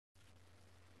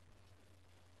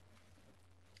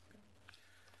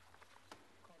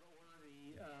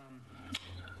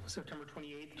September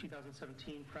 28th,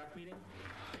 2017 PrAC meeting.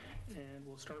 And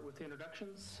we'll start with the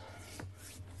introductions.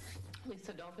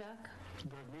 Lisa Dolbeck.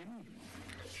 Doug Meaden.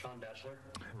 Sean Batchelor.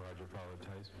 Roger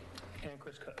Fowler-Tice. And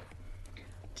Chris Cook.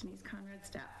 Denise Conrad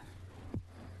Stapp.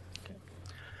 Okay.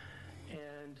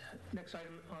 And next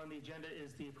item on the agenda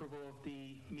is the approval of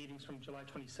the meetings from July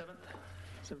 27th.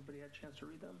 Has everybody had a chance to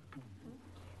read them?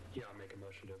 Yeah, I'll make a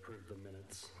motion to approve the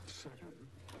minutes. Second.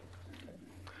 Okay.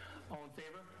 All in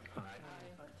favor? Aye.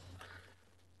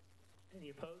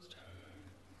 Any opposed?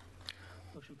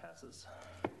 Motion passes.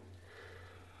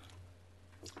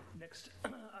 Next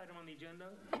item on the agenda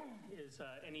is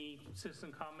any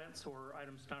citizen comments or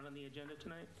items not on the agenda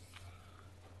tonight?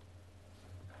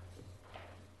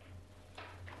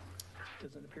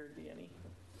 Doesn't appear to be any.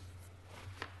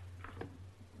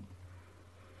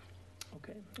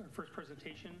 Okay, our first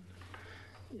presentation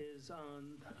is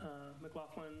on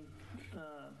McLaughlin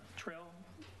Trail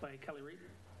by Kelly Reed.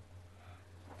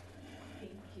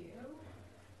 Thank you.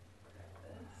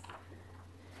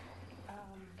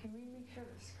 Can we make sure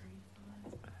the screen's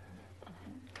on?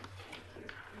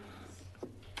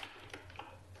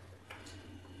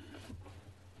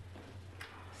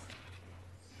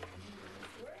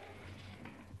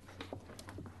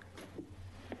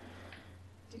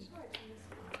 Did you write this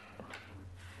one?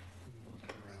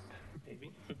 Maybe.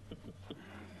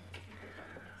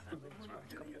 A couple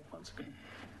of months ago.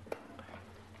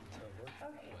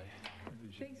 Okay.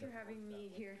 Thanks for having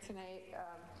me here tonight.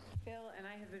 Phil and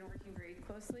I have been working very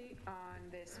closely on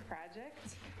this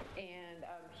project, and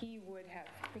he would have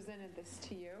presented this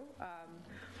to you,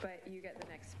 but you get the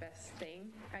next best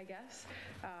thing, I guess,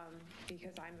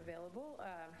 because I'm available.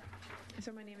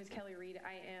 So my name is Kelly Reed.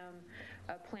 I am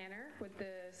a planner with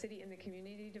the City and the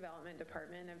Community Development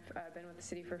Department. I've been with the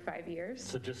city for 5 years.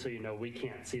 So just so you know, we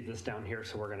can't see this down here,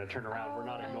 so we're going to turn around. We're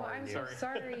not ignoring you. I'm so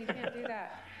sorry. You can't do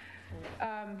that.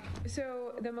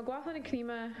 So the McLaughlin and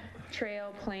Kenema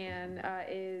Trail Plan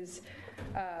is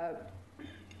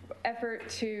effort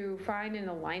to find an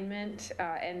alignment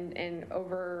and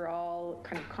overall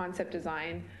kind of concept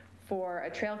design for a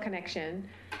trail connection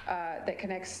that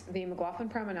connects the McLaughlin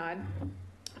Promenade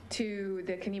to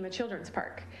the Kenema Children's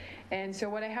Park. And so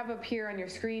what I have up here on your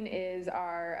screen is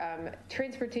our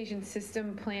transportation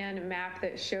system plan map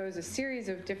that shows a series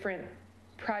of different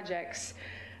projects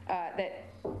that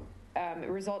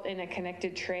result in a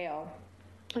connected trail.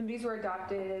 And these were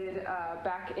adopted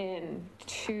back in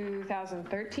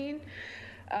 2013.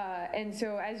 And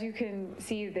so as you can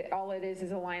see, that all it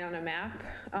is a line on a map.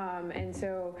 And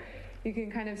so you can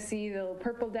kind of see the little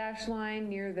purple dash line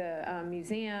near the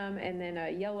museum, and then a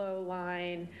yellow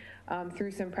line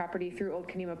through some property through Old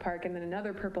Kenema Park, and then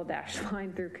another purple dash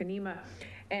line through Kenema.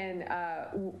 And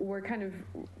we're kind of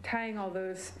tying all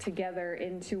those together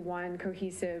into one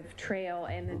cohesive trail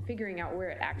and then figuring out where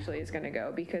it actually is going to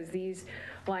go, because these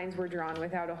lines were drawn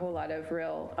without a whole lot of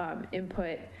real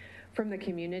input from the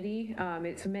community.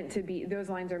 It's meant to be, those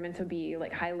lines are meant to be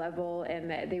like high level,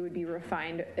 and that they would be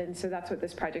refined. And so that's what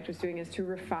this project was doing, is to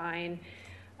refine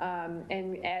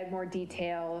and add more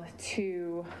detail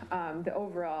to the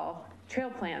overall trail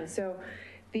plan. So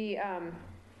the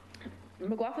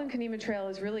McLaughlin Kenema Trail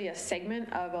is really a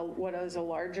segment of what is a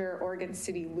larger Oregon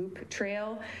City Loop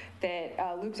trail that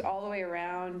loops all the way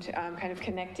around, kind of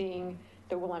connecting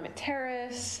the Willamette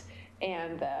Terrace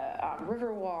and the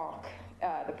Riverwalk,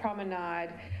 the Promenade,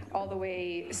 all the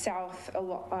way south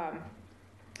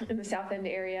in the South End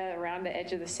area around the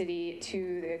edge of the city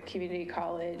to the community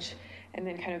college, and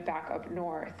then kind of back up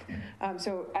north.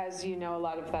 So as you know, a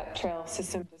lot of that trail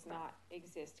system does not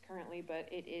exist currently, but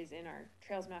it is in our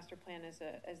Trails Master Plan as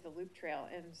the loop trail.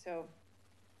 And so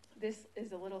this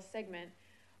is a little segment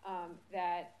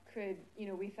that could,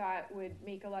 we thought would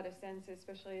make a lot of sense,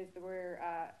 especially as we're,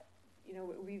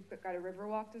 we've got a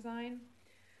Riverwalk design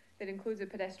that includes a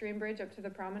pedestrian bridge up to the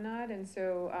promenade. And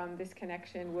so this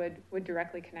connection would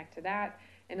directly connect to that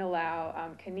and allow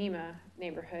Kenema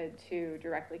neighborhood to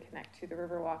directly connect to the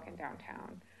Riverwalk and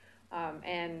downtown.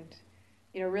 And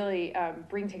really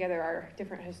bring together our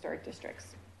different historic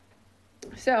districts.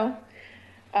 So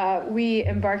we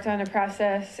embarked on a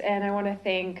process, and I want to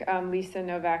thank Lisa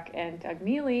Novak and Doug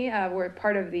Mealy. We're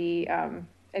part of the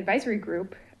advisory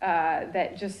group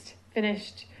that just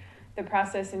finished the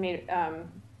process and made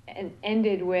and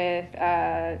ended with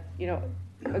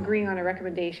agreeing on a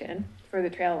recommendation for the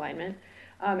trail alignment.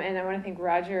 And I want to thank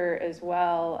Roger as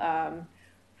well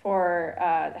for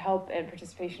the help and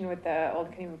participation with the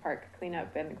Old Kenema Park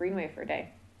cleanup and the Greenway for Day,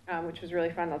 which was really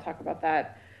fun. I'll talk about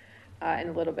that in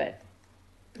a little bit.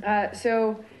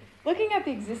 So looking at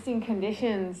the existing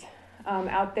conditions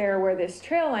out there where this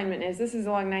trail alignment is, this is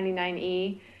along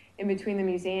 99E, in between the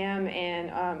museum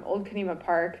and Old Kenema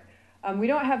Park. We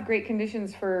don't have great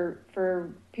conditions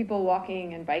for people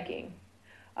walking and biking.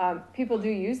 People do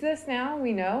use this now,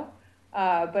 we know,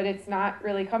 but it's not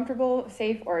really comfortable,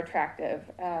 safe, or attractive.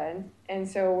 And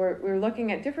so we're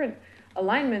looking at different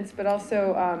alignments, but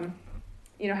also,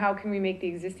 how can we make the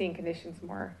existing conditions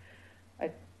more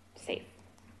safe?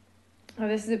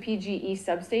 This is a PGE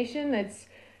substation that's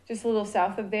just a little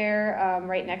south of there,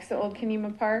 right next to Old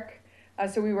Kenema Park.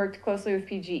 So we worked closely with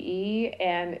PGE,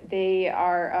 and they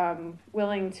are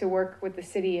willing to work with the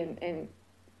city and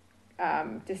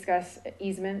discuss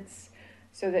easements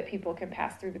so that people can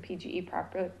pass through the PGE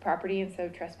property instead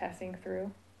of trespassing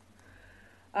through.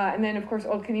 And then, of course,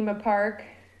 Old Kenema Park,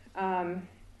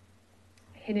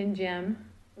 hidden gem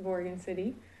of Oregon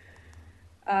City.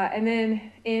 And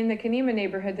then in the Kenema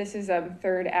neighborhood, this is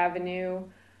 3rd Avenue.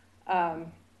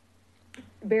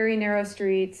 Very narrow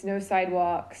streets, no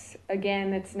sidewalks.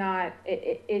 Again,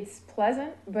 it's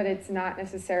pleasant, but it's not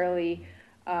necessarily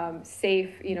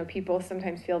safe. People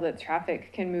sometimes feel that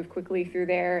traffic can move quickly through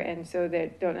there, and so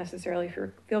they don't necessarily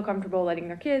feel comfortable letting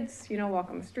their kids, walk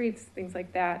on the streets, things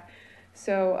like that.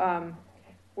 So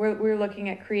we're looking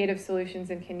at creative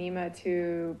solutions in Kenema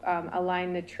to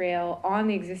align the trail on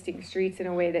the existing streets in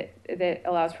a way that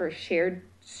allows for a shared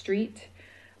street.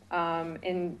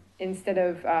 And instead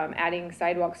of adding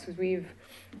sidewalks, because we've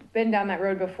been down that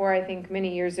road before, I think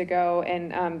many years ago,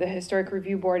 and the Historic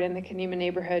Review Board in the Kenema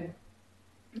neighborhood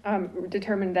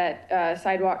determined that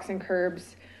sidewalks and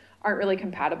curbs aren't really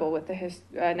compatible with the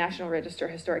National Register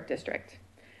Historic District.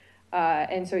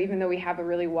 And so even though we have a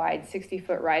really wide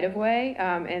 60-foot right-of-way,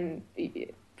 and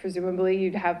presumably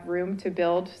you'd have room to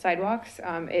build sidewalks,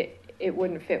 it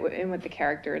wouldn't fit in with the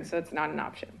character, and so it's not an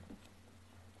option.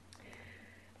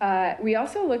 We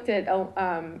also looked at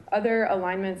other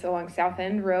alignments along South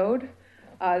End Road.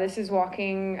 This is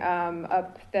walking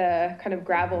up the kind of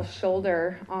gravel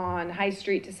shoulder on High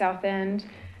Street to South End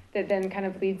that then kind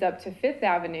of leads up to 5th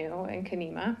Avenue in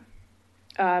Kenema.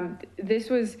 This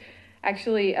was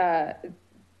actually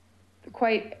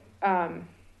quite an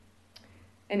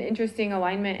interesting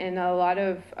alignment, and a lot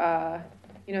of,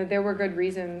 there were good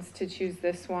reasons to choose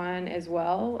this one as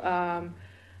well.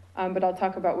 But I'll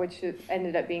talk about which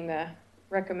ended up being the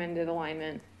recommended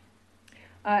alignment.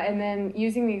 And then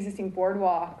using the existing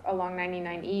boardwalk along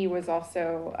 99E was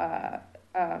also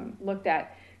looked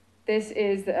at. This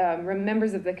is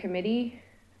members of the committee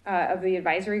of the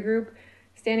advisory group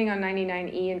standing on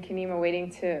 99E in Kenema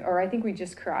waiting or I think we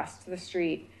just crossed the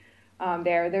street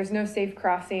there. There's no safe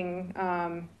crossing,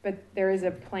 but there is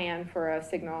a plan for a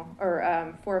signal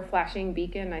or for a flashing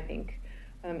beacon, I think,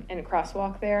 and a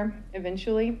crosswalk there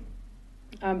eventually.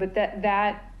 But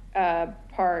that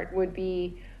part would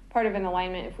be part of an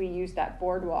alignment if we use that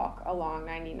boardwalk along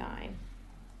 99.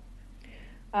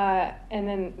 And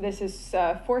then this is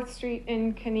 4th Street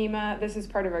in Kenema. This is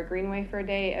part of our Greenway for a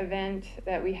Day event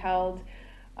that we held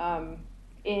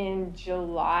in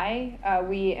July.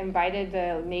 We invited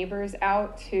the neighbors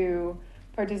out to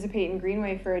participate in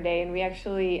Greenway for a Day, and we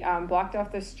actually blocked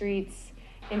off the streets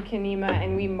in Kenema,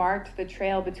 and we marked the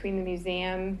trail between the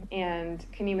museum and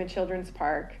Kenema Children's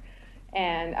Park.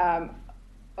 And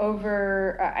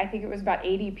I think it was about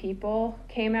 80 people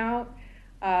came out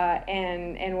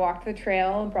and walked the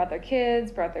trail, brought their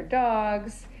kids, brought their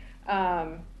dogs.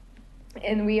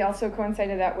 And we also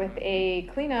coincided that with a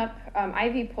cleanup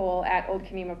ivy pole at Old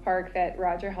Kenema Park that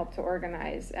Roger helped to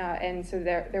organize. And so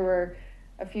there were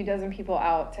a few dozen people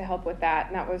out to help with that,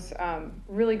 and that was a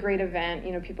really great event.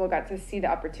 People got to see the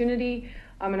opportunity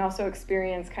and also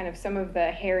experience kind of some of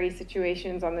the hairy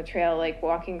situations on the trail, like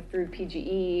walking through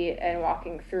PGE and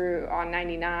walking through on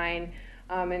 99,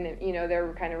 and they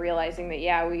were kind of realizing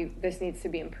that this needs to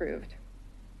be improved.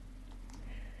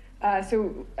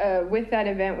 So with that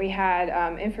event, we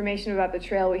had information about the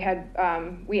trail.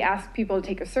 We asked people to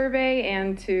take a survey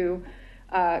and to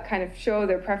kind of show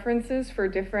their preferences for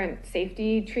different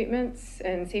safety treatments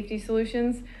and safety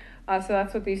solutions. So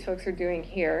that's what these folks are doing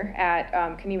here at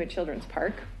Kenema Children's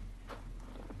Park.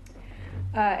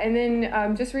 And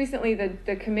then just recently,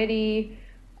 the committee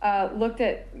looked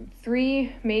at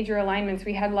 3 major alignments.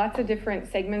 We had lots of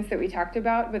different segments that we talked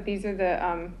about, but these are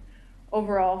the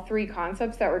overall 3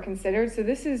 concepts that were considered. So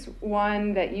this is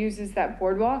one that uses that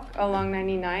boardwalk along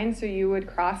 99. So you would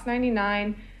cross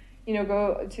 99,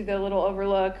 go to the little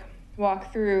overlook,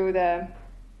 walk through the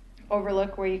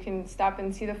overlook where you can stop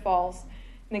and see the falls,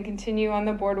 and then continue on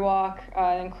the boardwalk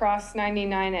and cross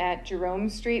 99 at Jerome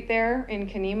Street there in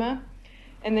Kenema,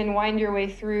 and then wind your way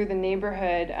through the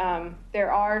neighborhood.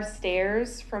 There are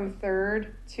stairs from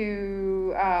 3rd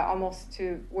to almost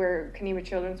to where Kenema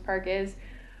Children's Park is,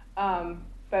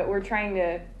 But we're trying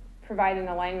to provide an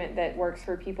alignment that works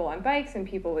for people on bikes and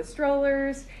people with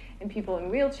strollers and people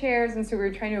in wheelchairs. And so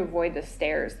we're trying to avoid the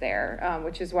stairs there,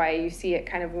 which is why you see it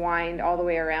kind of wind all the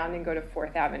way around and go to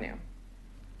 4th Avenue.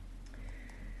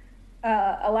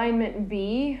 Alignment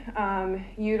B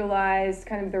utilized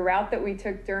kind of the route that we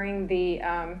took during the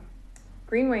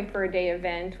Greenway for a Day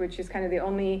event, which is kind of the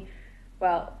only,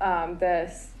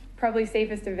 probably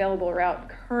safest available route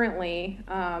currently,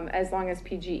 as long as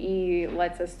PGE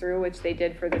lets us through, which they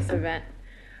did for this event.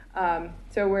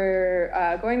 So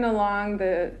we're going along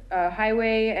the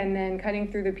highway and then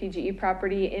cutting through the PGE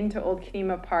property into Old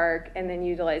Kenema Park and then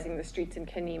utilizing the streets in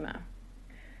Kenema.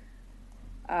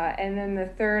 And then the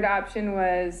third option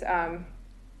was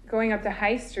going up to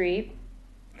High Street,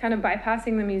 kind of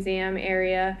bypassing the museum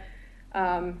area,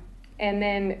 and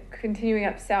then continuing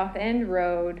up South End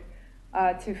Road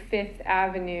to 5th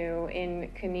Avenue in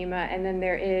Kenema. And then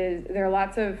there's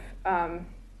lots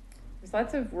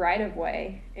of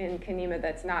right-of-way in Kenema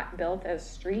that's not built as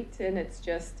street, and it's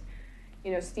just,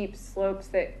 steep slopes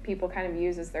that people kind of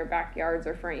use as their backyards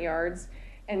or front yards.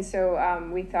 And so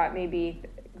we thought maybe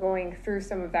going through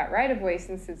some of that right-of-way,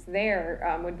 since it's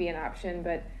there, would be an option.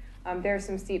 But there are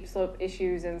some steep slope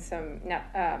issues and some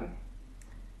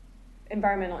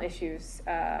environmental issues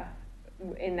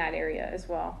in that area as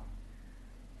well.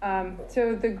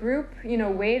 So the group,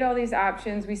 weighed all these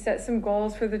options. We set some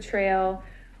goals for the trail.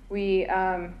 We,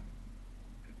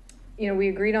 we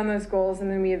agreed on those goals, and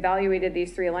then we evaluated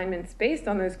these 3 alignments based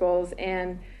on those goals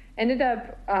and ended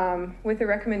up with a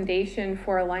recommendation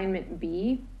for alignment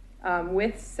B,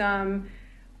 with some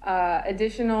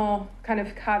additional kind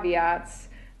of caveats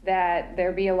that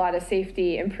there be a lot of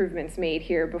safety improvements made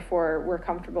here before we're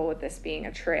comfortable with this being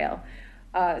a trail.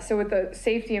 So with the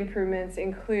safety improvements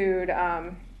include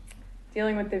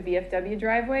dealing with the VFW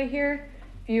driveway here.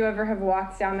 If you ever have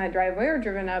walked down that driveway or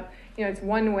driven up, it's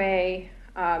one way,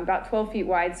 about 12 feet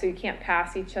wide, so you can't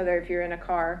pass each other if you're in a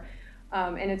car.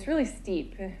 And it's really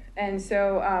steep. And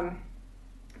so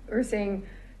we're saying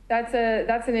that's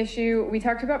an issue. We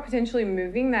talked about potentially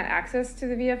moving that access to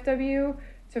the VFW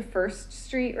to 1st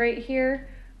Street right here,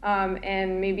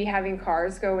 and maybe having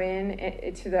cars go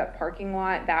in to that parking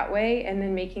lot that way, and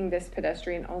then making this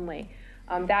pedestrian only.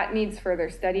 That needs further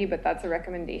study, but that's a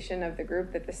recommendation of the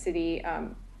group that the city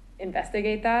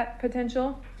investigate that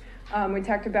potential. We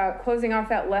talked about closing off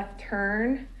that left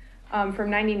turn from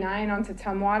 99 onto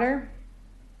Tumwater,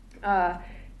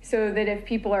 so that if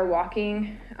people are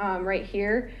walking right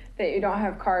here, that you don't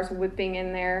have cars whipping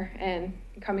in there and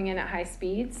coming in at high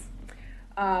speeds.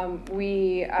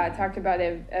 We talked about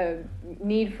a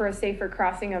need for a safer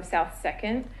crossing of South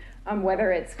 2nd,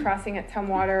 whether it's crossing at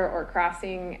Tumwater or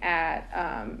crossing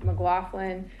at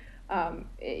McLaughlin.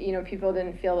 People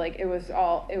didn't feel like it was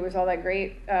all that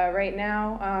great right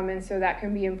now, and so that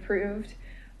can be improved.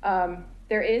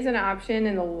 There is an option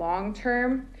in the long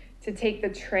term to take the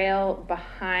trail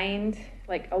behind,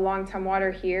 like along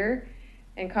Tumwater here,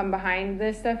 and come behind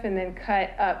this stuff, and then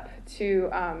cut up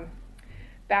to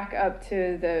back up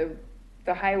to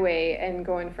the highway and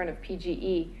go in front of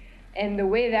PGE. And the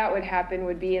way that would happen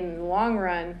would be, in the long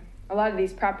run, a lot of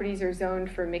these properties are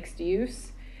zoned for mixed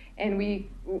use, and we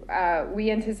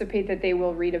anticipate that they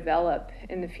will redevelop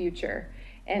in the future.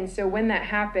 And so when that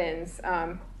happens,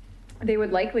 they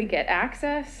would likely get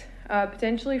access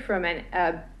potentially from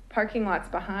parking lots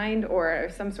behind or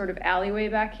some sort of alleyway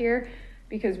back here,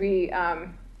 because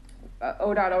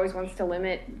ODOT always wants to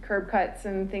limit curb cuts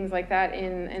and things like that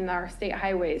in our state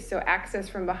highways. So access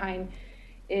from behind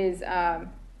is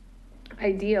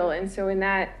ideal. And so in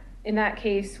that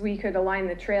case, we could align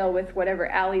the trail with whatever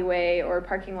alleyway or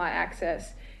parking lot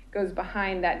access goes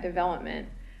behind that development.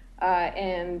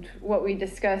 And what we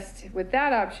discussed with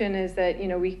that option is that,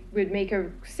 we would make a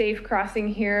safe crossing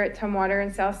here at Tumwater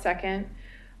and South 2nd.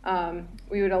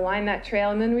 We would align that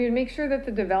trail, and then we would make sure that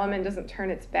the development doesn't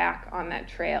turn its back on that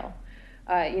trail.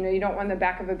 You don't want the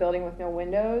back of a building with no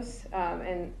windows,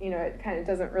 and it kind of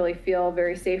doesn't really feel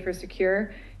very safe or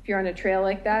secure if you're on a trail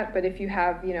like that. But if you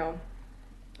have,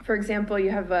 for example, you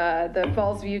have the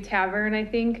Falls View Tavern, I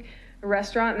think, a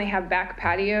restaurant, and they have back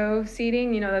patio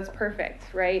seating, that's perfect,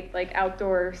 right? Like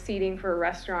outdoor seating for a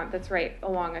restaurant that's right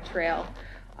along a trail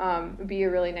would be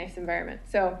a really nice environment.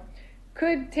 So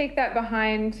could take that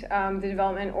behind the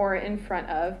development or in front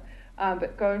of,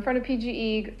 but go in front of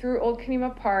PGE through Old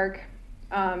Kenema Park.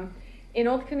 In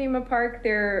Old Kenema Park,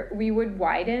 we would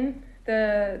widen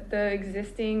the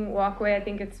existing walkway. I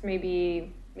think it's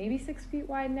maybe 6 feet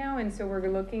wide now, and so we're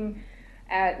looking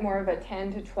at more of a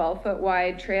 10 to 12 foot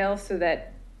wide trail so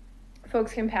that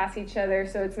folks can pass each other.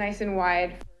 So it's nice and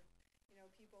wide for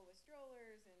people with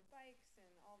strollers and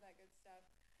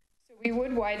We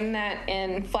would widen that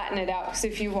and flatten it out, because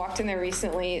if you walked in there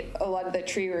recently, a lot of the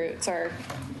tree roots are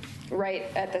right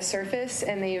at the surface,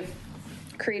 and they've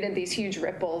created these huge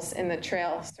ripples in the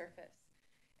trail surface.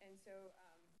 And so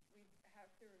we have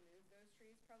to remove those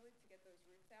trees probably to get those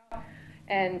roots out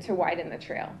and to widen the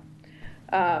trail.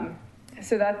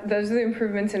 So those are the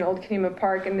improvements in Old Kenema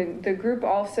Park. And the group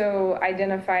also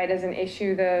identified as an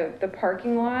issue the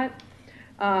parking lot.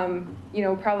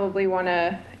 Probably want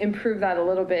to improve that a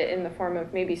little bit in the form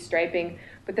of maybe striping,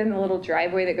 but then the little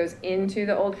driveway that goes into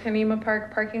the Old Kenema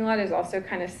Park parking lot is also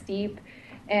kind of steep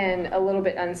and a little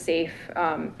bit unsafe.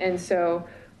 And so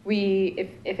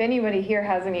if anybody here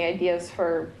has any ideas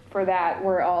for that,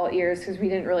 we're all ears, because we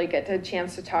didn't really get a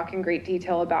chance to talk in great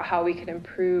detail about how we could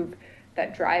improve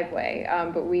that driveway,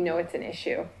 but we know it's an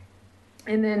issue.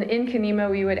 And then in Kenema,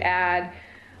 we would add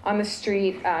on the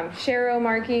street share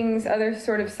markings, other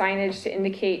sort of signage to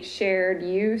indicate shared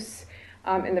use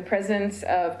in the presence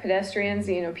of pedestrians.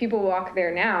 People walk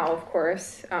there now, of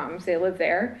course, they live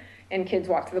there, and kids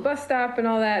walk to the bus stop and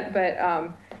all that, but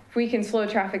if we can slow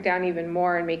traffic down even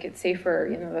more and make it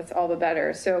safer, that's all the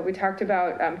better. So we talked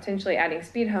about potentially adding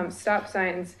speed humps, stop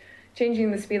signs,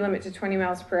 changing the speed limit to 20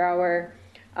 miles per hour,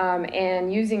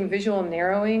 and using visual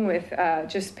narrowing with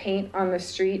just paint on the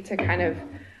street to kind of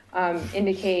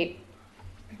indicate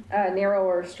a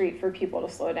narrower street for people to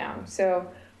slow down. So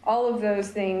all of those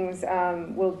things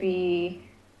will be,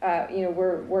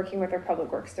 we're working with our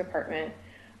Public Works Department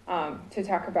to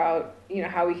talk about,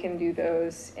 how we can do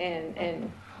those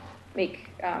and make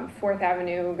 4th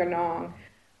Avenue, Ganong,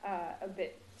 a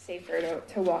bit safer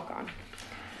to walk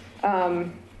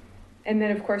on. And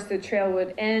then, of course, the trail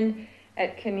would end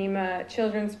at Kenema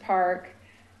Children's Park,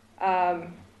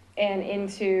 and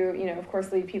into, of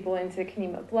course, lead people into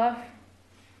Kenema Bluff.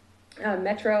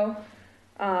 Metro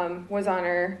was on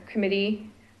our committee.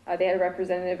 They had a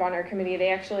representative on our committee. They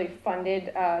actually funded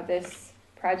this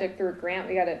project through a grant.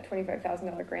 We got a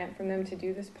 $25,000 grant from them to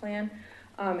do this plan.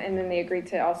 And then they agreed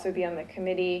to also be on the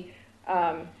committee.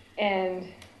 And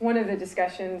one of the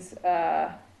discussions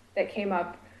that came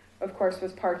up, of course,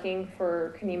 was parking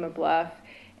for Kenema Bluff.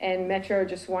 And Metro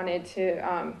just wanted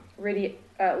to really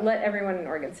let everyone in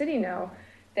Oregon City know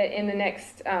that in the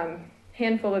next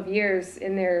handful of years,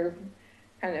 in their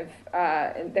kind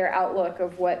of their outlook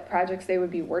of what projects they would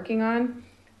be working on,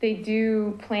 they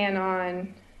do plan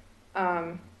on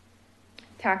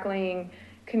tackling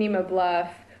Kenema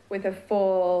Bluff with a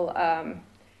full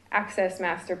access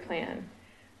master plan.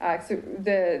 So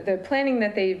the planning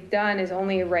that they've done is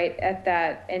only right at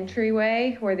that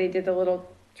entryway where they did the little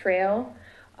trail.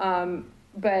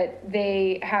 But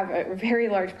they have a very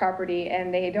large property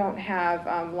and they don't have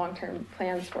long-term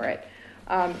plans for it.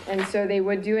 And so they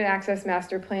would do an access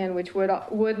master plan, which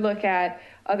would look at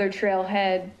other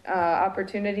trailhead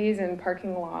opportunities and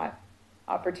parking lot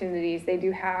opportunities. They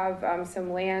do have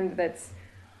some land that's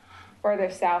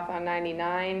farther south on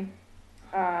 99,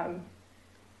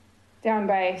 down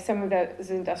by some of those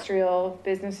industrial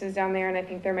businesses down there, and I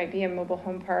think there might be a mobile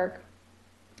home park.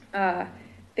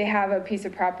 They have a piece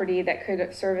of property that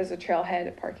could serve as a trailhead,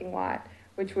 a parking lot,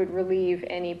 which would relieve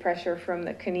any pressure from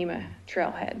the Kenema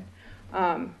trailhead.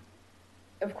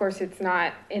 Of course, it's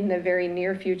not in the very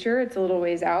near future. It's a little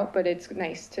ways out, but it's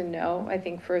nice to know, I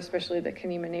think, for especially the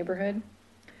Kenema neighborhood.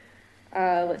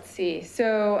 Let's see.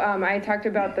 So I talked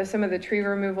about some of the tree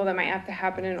removal that might have to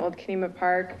happen in Old Kenema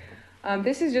Park.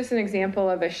 This is just an example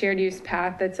of a shared use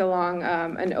path that's along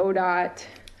an ODOT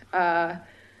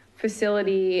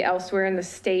facility elsewhere in the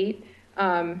state.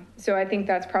 So I think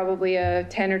that's probably a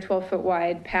 10 or 12 foot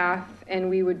wide path, and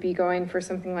we would be going for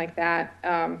something like that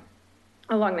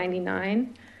along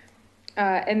 99.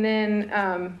 And then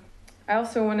I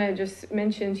also want to just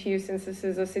mention to you, since this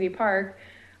is a city park,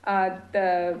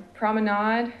 the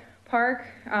Promenade Park.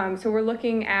 So we're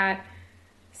looking at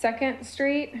 2nd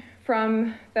Street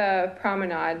from the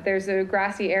Promenade. There's a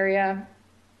grassy area,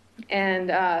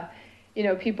 and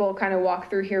people kind of walk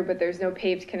through here, but there's no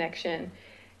paved connection.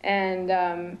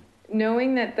 And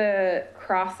knowing that the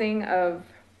crossing of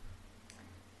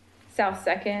South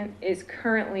 2nd is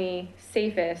currently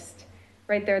safest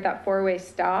right there at that 4-way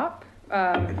stop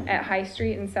at High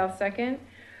Street and South 2nd,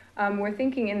 we're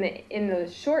thinking in the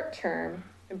short term,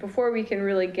 before we can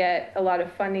really get a lot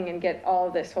of funding and get all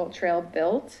of this whole trail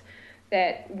built,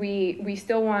 that we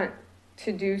still want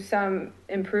to do some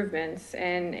improvements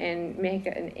and make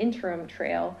an interim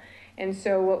trail. And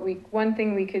so one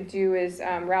thing we could do is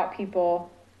route people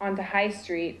onto High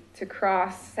Street to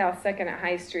cross South 2nd at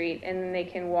High Street, and then they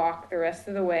can walk the rest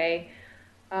of the way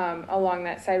along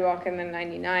that sidewalk and then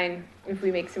 99 if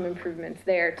we make some improvements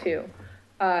there too.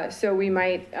 So we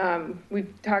might,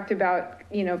 we've talked about,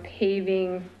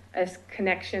 paving a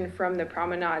connection from the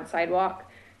promenade sidewalk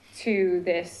to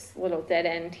this little dead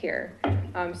end here,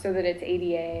 so that it's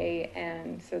ADA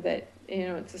and so that,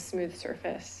 it's a smooth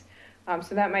surface.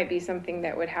 So that might be something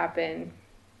that would happen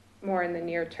more in the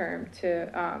near term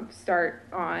to start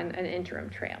on an interim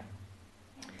trail.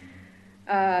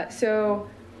 So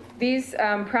these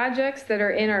projects that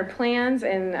are in our plans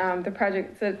and the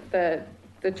project that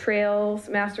the trails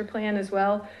master plan as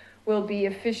well will be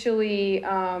officially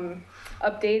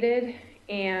updated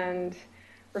and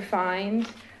refined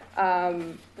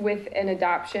with an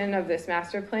adoption of this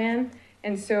master plan.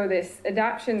 And so this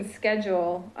adoption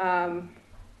schedule,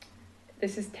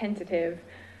 this is tentative,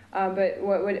 but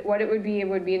what it would be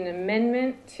an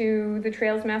amendment to the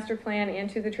Trails Master Plan and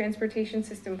to the Transportation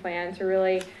System Plan to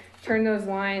really turn those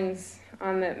lines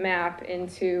on the map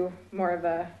into more of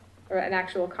an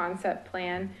actual concept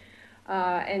plan.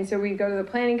 And so we go to the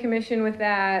Planning Commission with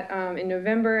that in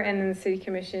November, and then the City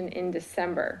Commission in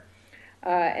December.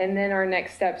 And then our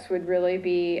next steps would really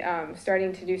be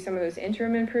starting to do some of those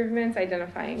interim improvements,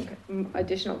 identifying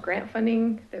additional grant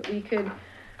funding that we could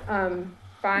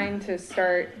find to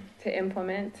start to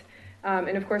implement.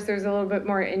 And of course, there's a little bit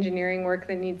more engineering work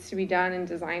that needs to be done and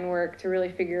design work to really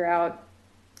figure out,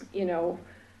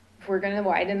 if we're going to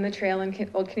widen the trail in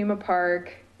Old Kenema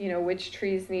Park, which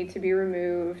trees need to be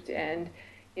removed, and,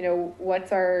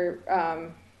 what's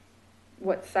our,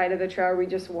 what side of the trail are we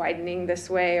just widening this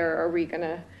way, or are we going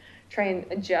to try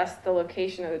and adjust the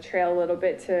location of the trail a little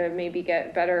bit to maybe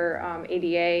get better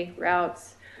ADA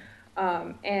routes.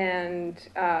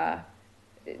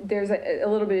 There's a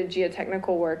little bit of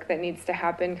geotechnical work that needs to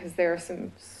happen because there are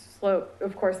some slope,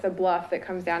 of course, the bluff that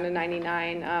comes down to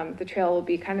 99. The trail will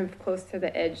be kind of close to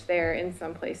the edge there in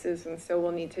some places, and so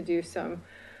we'll need to do some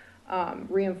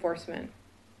reinforcement.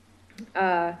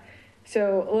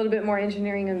 So a little bit more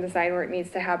engineering and design work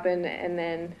needs to happen, and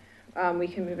then we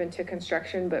can move into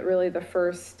construction. But really the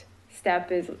first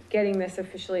step is getting this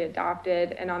officially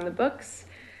adopted and on the books.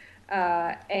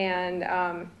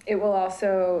 It will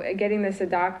also, getting this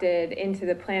adopted into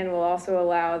the plan will also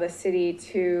allow the city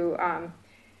to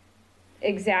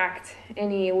exact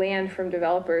any land from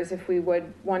developers if we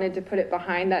wanted to put it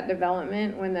behind that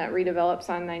development when that redevelops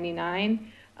on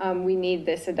 99. We need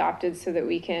this adopted so that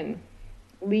we can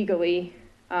legally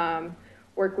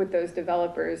work with those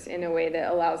developers in a way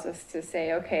that allows us to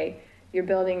say, okay, you're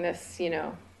building this,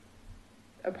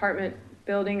 apartment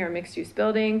building or mixed-use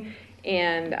building,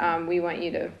 and we want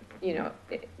you to,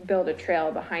 build a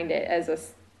trail behind it as a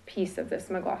piece of this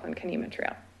McLaughlin-Kenema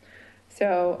Trail.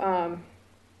 So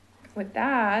with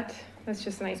that, that's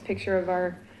just a nice picture of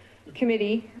our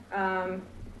committee.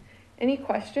 Any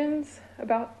questions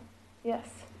about, yes?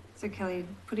 So Kelly,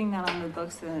 putting that on the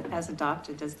books as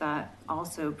adopted, does that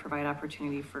also provide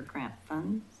opportunity for grant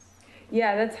funds?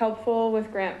 Yeah, that's helpful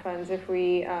with grant funds. If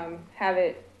we have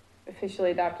it officially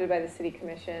adopted by the City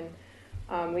Commission,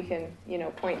 we can,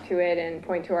 point to it and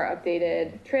point to our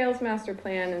updated Trails Master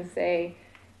Plan and say,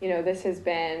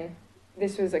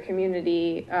 this was a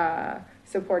community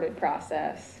supported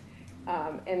process,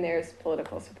 and there's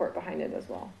political support behind it as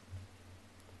well.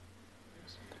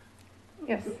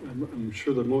 Yes. I'm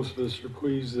sure that most of us are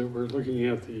pleased that we're looking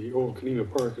at the old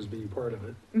Kenema Park as being part of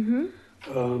it.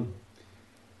 Mm-hmm.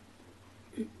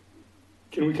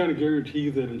 Can we kind of guarantee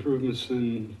that improvements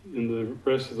in the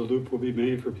rest of the loop will be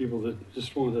made for people that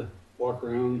just want to walk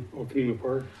around Old Kenema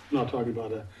Park? I'm not talking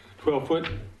about a 12-foot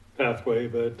pathway,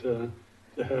 but to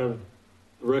have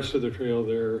the rest of the trail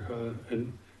there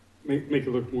and make it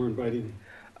look more inviting.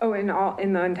 Oh, in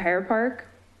the entire park?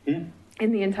 Hmm?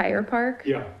 In the entire park?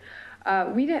 Yeah.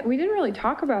 We didn't really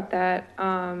talk about that.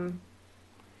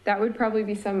 That would probably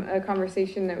be a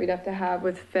conversation that we'd have to have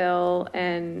with Phil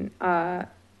and,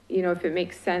 if it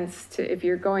makes sense if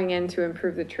you're going in to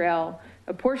improve the trail,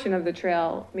 a portion of the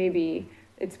trail, maybe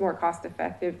it's more cost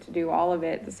effective to do all of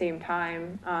it at the same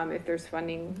time if there's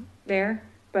funding there.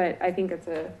 But I think it's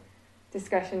a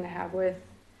discussion to have with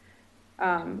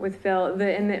Phil.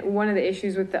 One of the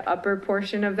issues with the upper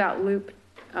portion of that loop,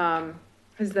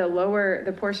 because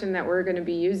the portion that we're going to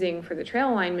be using for the trail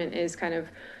alignment is kind of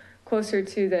closer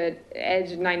to the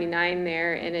edge of 99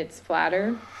 there, and it's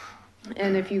flatter.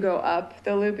 And if you go up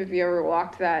the loop, if you ever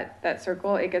walked that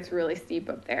circle, it gets really steep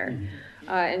up there.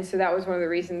 And so that was one of the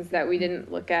reasons that we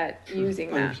didn't look at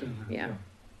using that. Yeah.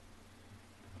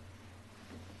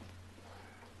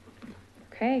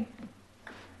 Okay.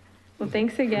 Well,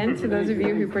 thanks again to those of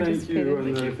you who participated.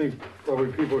 Thank you, and I think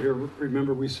probably people here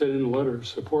remember we sent in a letter of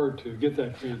support to get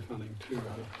that grant funding to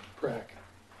PRAC.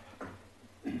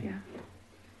 Yeah.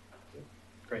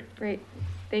 Great.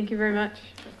 Thank you very much.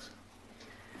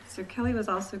 So Kelly was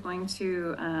also going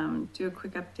to do a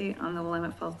quick update on the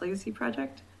Willamette Falls Legacy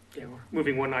Project. Yeah, we're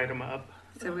moving one item up.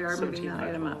 So we are moving that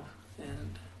item up. 17,512.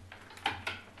 And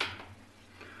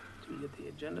do we get the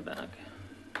agenda back?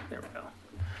 There we go.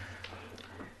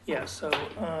 Yeah, so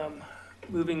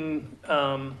moving,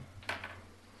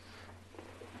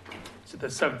 is it the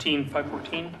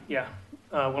 17,514? Yeah,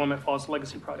 Willamette Falls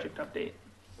Legacy Project update.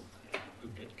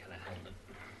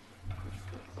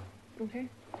 Okay.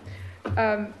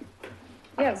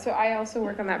 Yeah, so I also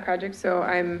work on that project, so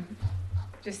I'm,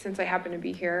 just since I happen to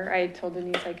be here, I told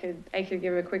Denise I could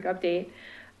give a quick update.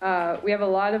 We have a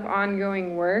lot of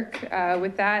ongoing work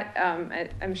with that.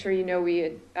 I'm sure you know we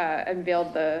had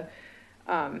unveiled the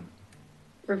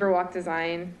Riverwalk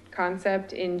design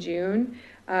concept in June.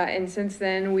 And since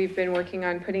then, we've been working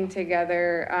on putting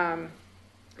together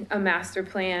a master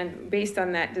plan based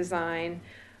on that design,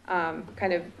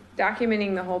 kind of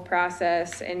documenting the whole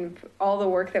process and all the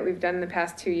work that we've done in the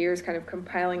past 2 years, kind of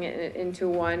compiling it into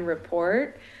one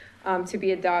report to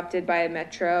be adopted by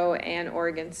Metro and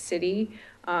Oregon City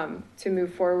to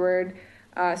move forward.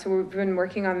 So we've been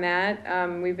working on that.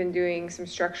 We've been doing some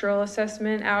structural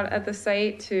assessment out at the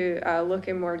site to look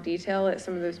in more detail at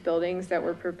some of those buildings that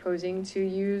we're proposing to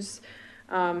use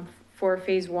for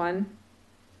phase one.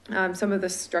 Some of the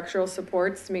structural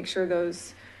supports to make sure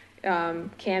those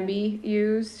can be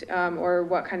used or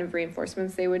what kind of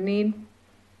reinforcements they would need.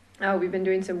 We've been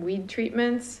doing some weed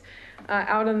treatments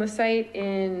out on the site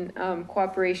in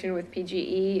cooperation with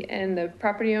PGE and the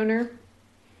property owner.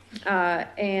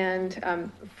 And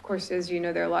of course, as you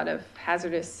know, there are a lot of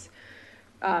hazardous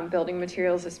building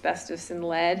materials, asbestos and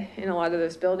lead in a lot of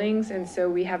those buildings. And so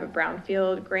we have a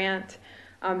brownfield grant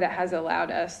that has allowed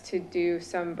us to do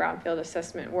some brownfield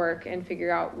assessment work and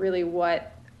figure out really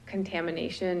what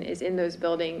contamination is in those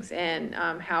buildings and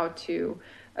how to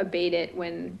abate it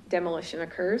when demolition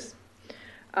occurs.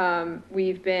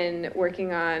 We've been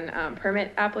working on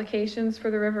permit applications for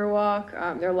the Riverwalk.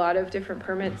 There are a lot of different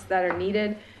permits that are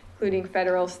needed, including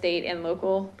federal, state, and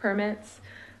local permits.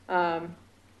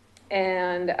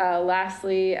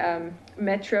 Lastly,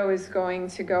 Metro is going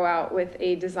to go out with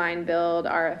a design build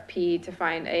RFP to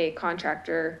find a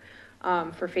contractor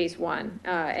for phase one.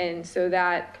 And so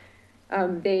that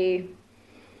they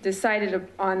decided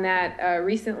on that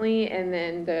recently, and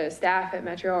then the staff at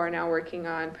Metro are now working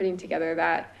on putting together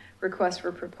that request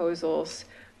for proposals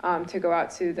to go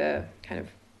out to the kind of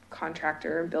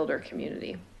contractor and builder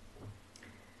community.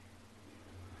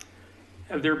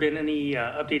 Have there been any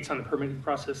updates on the permitting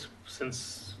process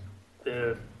since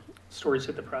the stories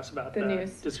hit the press about The the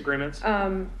news. disagreements?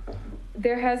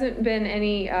 There hasn't been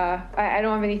any, I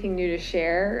don't have anything new to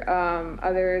share,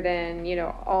 other than, you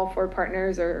know, all four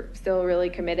partners are still really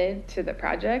committed to the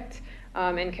project,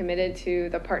 and committed to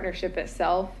the partnership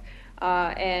itself.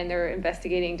 And they're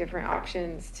investigating different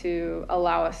options to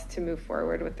allow us to move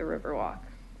forward with the Riverwalk.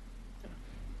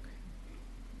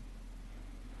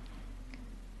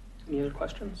 Any other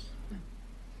questions?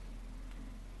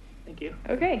 Thank you.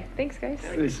 Okay, thanks guys.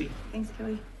 Thanks. Thanks,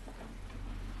 Kelly.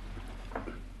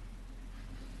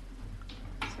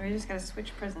 So we just gotta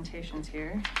switch presentations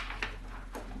here.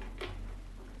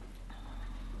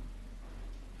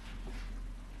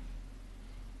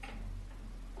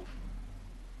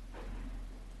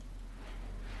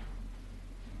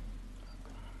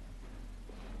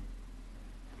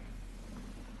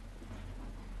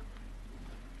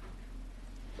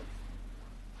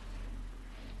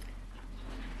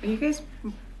 Are you guys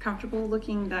comfortable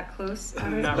looking that close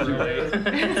at it? Not really. So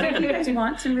if you guys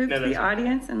want to move No, to the that's-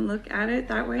 audience and look at it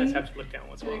that I way? just have to look down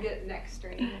once in a while. get neck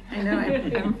strain. I know,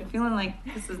 I'm feeling like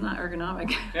this is not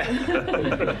ergonomic.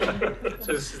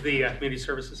 So this is the community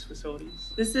services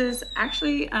facilities? This is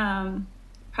actually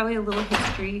probably a little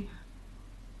history.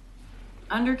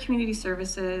 Under community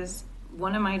services,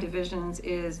 one of my divisions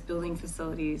is building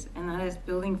facilities, and that is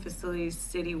building facilities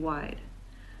citywide.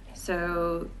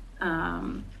 So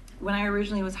when I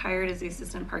originally was hired as the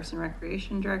Assistant Parks and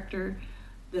Recreation Director,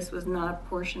 this was not a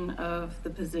portion of the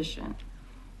position.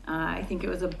 I think it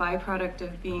was a byproduct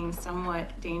of being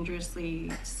somewhat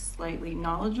dangerously, slightly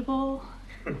knowledgeable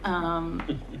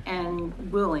and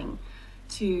willing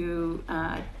to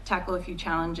tackle a few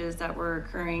challenges that were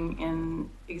occurring in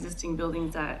existing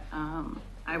buildings that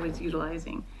I was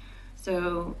utilizing.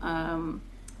 So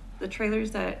the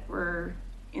trailers that were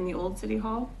in the old City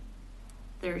Hall,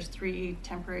 there's 3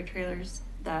 temporary trailers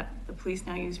that the police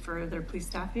now use for their police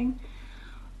staffing.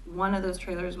 One of those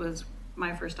trailers was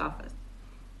my first office.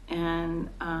 And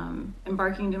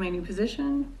embarking into my new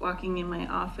position, walking in my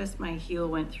office, my heel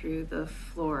went through the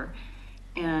floor.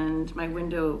 and my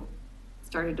window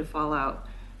started to fall out.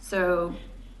 So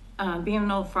being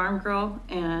an old farm girl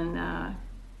and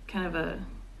kind of a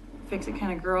fix-it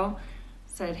kind of girl,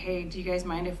 said, hey, do you guys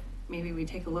mind if maybe we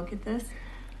take a look at this?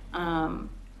 And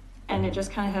it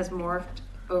just kind of has morphed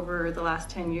over the last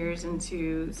 10 years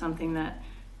into something that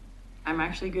I'm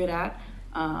actually good at,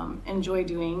 enjoy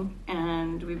doing,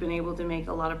 and we've been able to make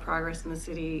a lot of progress in the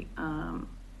city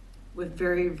with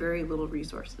very, very little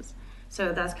resources.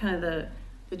 So that's kind of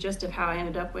the gist of how I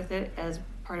ended up with it as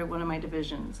part of one of my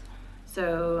divisions.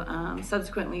 So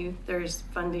subsequently, there's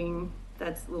funding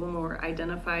that's a little more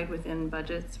identified within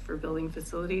budgets for building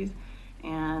facilities,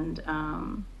 and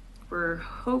we're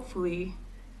hopefully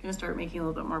going to start making a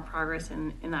little bit more progress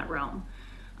in that realm.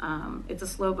 It's a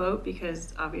slow boat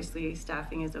because obviously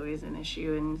staffing is always an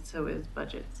issue, and so is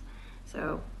budgets.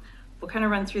 So we'll kind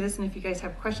of run through this, and if you guys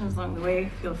have questions along the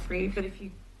way, feel free. But if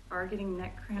you are getting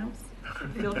neck cramps,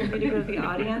 feel free to go to the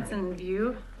audience and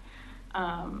view.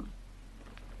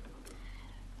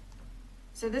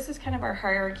 So this is kind of our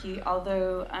hierarchy,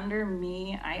 although under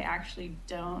me, I actually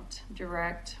don't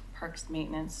direct parks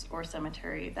maintenance or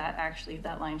cemetery. That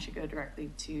line should go directly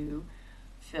to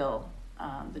Phil,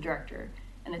 the director.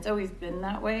 And it's always been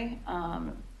that way,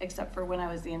 except for when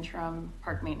I was the interim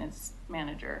park maintenance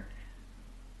manager.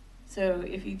 So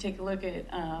if you take a look at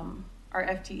our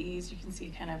FTEs, you can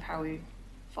see kind of how we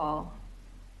fall.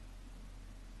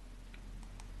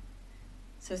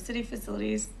 So city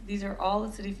facilities, these are all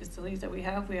the city facilities that we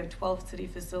have. We have 12 city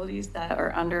facilities that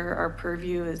are under our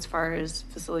purview as far as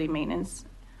facility maintenance.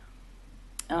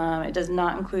 It does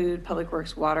not include public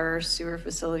works, water, sewer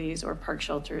facilities, or park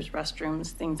shelters,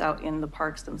 restrooms, things out in the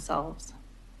parks themselves.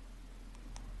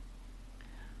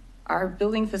 Our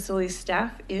building facilities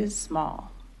staff is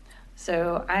small.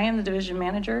 So I am the division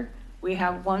manager. We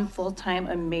have one full-time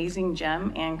amazing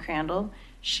gem, Ann Crandall.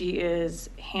 She is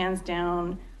hands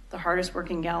down the hardest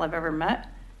working gal I've ever met.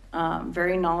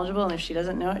 Very knowledgeable, and if she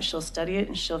doesn't know it, she'll study it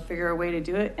and she'll figure a way to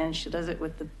do it, and she does it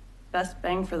with the best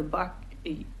bang for the buck,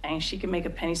 and she can make a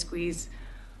penny squeeze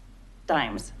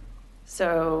dimes.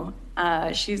 So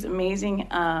she's amazing.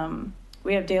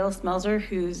 We have Dale Smelzer,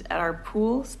 who's at our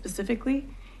pool specifically.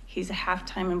 He's a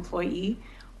half-time employee,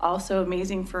 also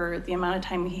amazing for the amount of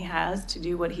time he has to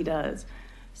do what he does.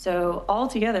 So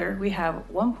altogether, we have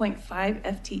 1.5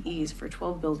 FTEs for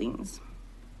 12 buildings.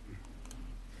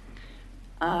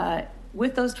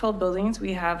 With those 12 buildings,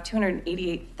 we have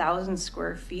 288,000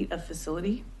 square feet of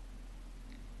facility.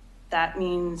 That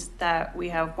means that we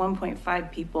have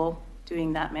 1.5 people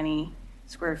doing that many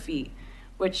square feet,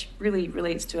 which really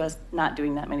relates to us not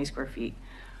doing that many square feet.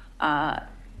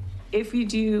 If we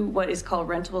do what is called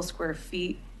rentable square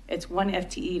feet, it's 1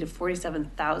 FTE to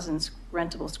 47,000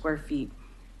 rentable square feet.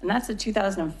 And that's a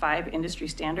 2005 industry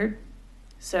standard.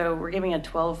 So we're giving a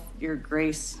 12-year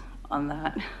grace on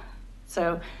that.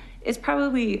 So it's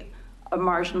probably a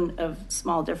margin of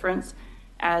small difference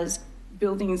as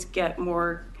buildings get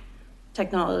more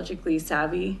technologically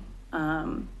savvy.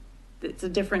 It's a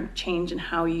different change in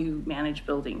how you manage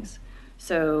buildings.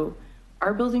 So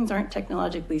our buildings aren't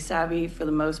technologically savvy for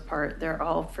the most part. They're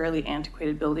all fairly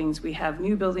antiquated buildings. We have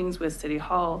new buildings with City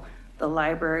Hall, the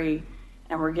library,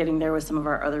 and we're getting there with some of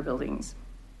our other buildings.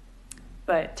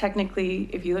 But technically,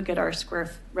 if you look at our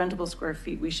rentable square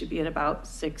feet, we should be at about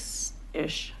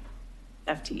 6-ish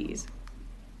FTEs.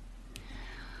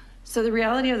 So the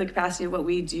reality of the capacity of what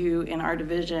we do in our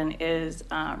division is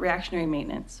reactionary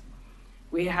maintenance.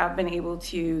 We have been able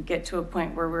to get to a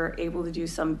point where we're able to do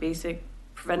some basic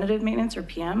preventative maintenance, or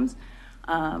PMs.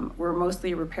 We're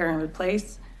mostly repair and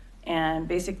replace, and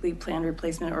basically planned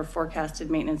replacement or forecasted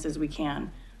maintenance as we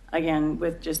can. Again,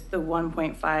 with just the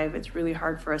 1.5, it's really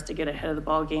hard for us to get ahead of the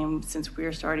ball game since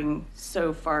we're starting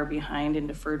so far behind in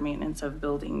deferred maintenance of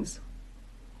buildings.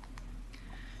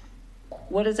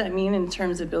 What does that mean in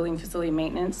terms of building facility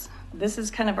maintenance? This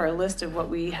is kind of our list of what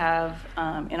we have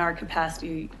in our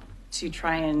capacity to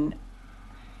try and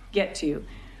get to.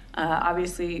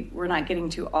 Obviously, we're not getting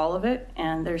to all of it,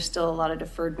 and there's still a lot of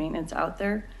deferred maintenance out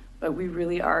there, but we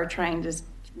really are trying to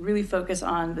really focus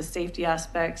on the safety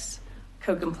aspects,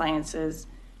 code compliances,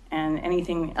 and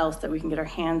anything else that we can get our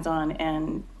hands on.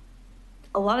 And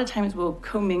a lot of times we'll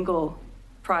commingle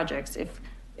projects. If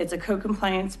it's a code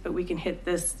compliance, but we can hit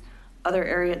this other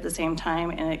area at the same time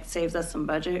and it saves us some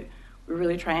budget, we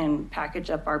really try and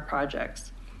package up our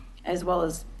projects, as well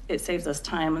as it saves us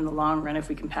time in the long run if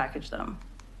we can package them.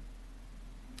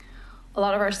 A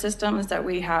lot of our systems that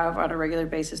we have on a regular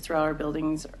basis throughout our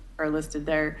buildings are listed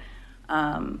there.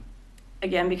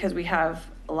 Again, because we have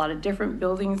a lot of different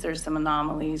buildings, there's some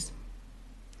anomalies.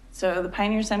 So the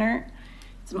Pioneer Center,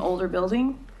 it's an older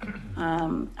building.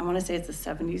 I want to say it's a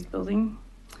 70s building.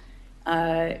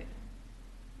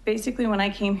 Basically, when I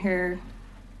came here,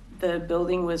 the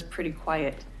building was pretty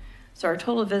quiet. So our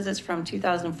total visits from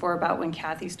 2004, about when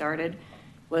Kathy started,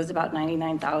 was about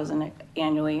 99,000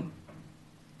 annually.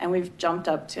 And we've jumped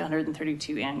up to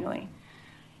 132 annually.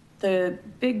 The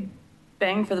big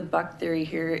bang for the buck theory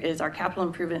here is our capital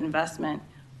improvement investment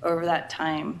over that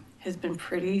time has been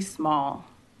pretty small.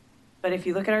 But if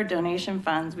you look at our donation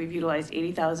funds, we've utilized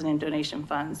 80,000 in donation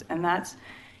funds, and that's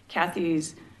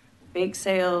Kathy's bake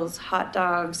sales, hot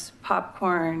dogs,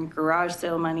 popcorn, garage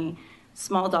sale money,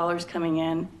 small dollars coming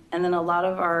in, and then a lot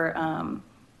of our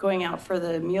going out for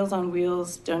the Meals on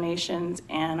Wheels donations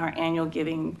and our annual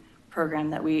giving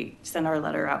program that we send our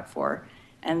letter out for.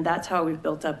 And that's how we've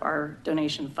built up our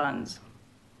donation funds.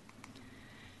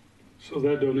 So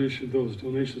that donation, those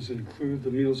donations include the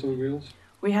Meals on Wheels?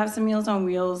 We have some Meals on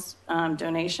Wheels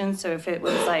donations. So if it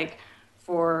was like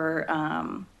for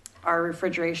our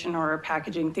refrigeration or our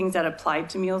packaging, things that applied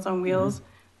to Meals on Wheels,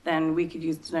 then we could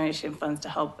use donation funds to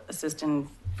help assist in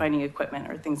finding equipment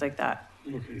or things like that.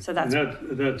 Okay. So that's-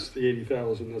 And that's the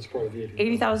 80,000, that's part of the 80,000.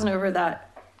 80,000 over that.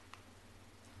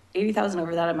 80,000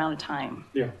 over that amount of time.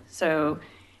 Yeah, So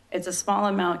it's a small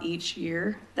amount each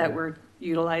year that we're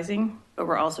utilizing, but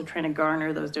we're also trying to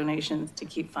garner those donations to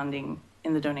keep funding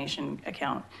in the donation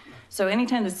account. So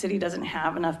anytime the city doesn't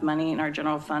have enough money in our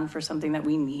general fund for something that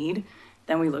we need,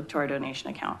 then we look to our donation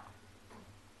account.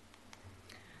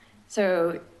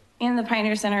 So in the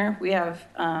Pioneer Center, we have,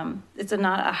 it's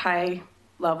not a high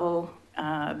level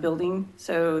building.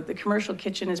 So the commercial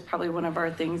kitchen is probably one of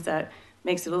our things that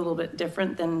makes it a little bit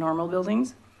different than normal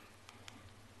buildings.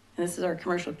 And this is our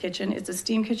commercial kitchen. It's a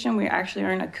steam kitchen. We actually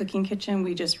aren't a cooking kitchen.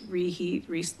 We just reheat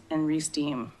and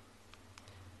re-steam.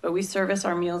 But we service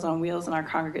our Meals on Wheels and our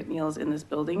congregate meals in this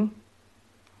building.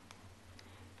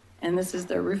 And this is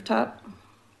the rooftop.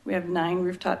 We have 9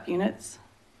 rooftop units.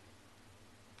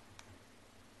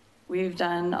 We've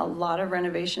done a lot of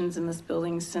renovations in this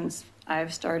building since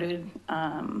I've started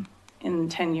in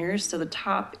 10 years. So the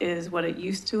top is what it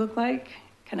used to look like,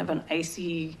 kind of an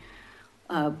icy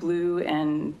blue,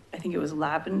 and I think it was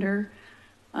lavender.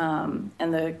 And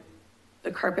the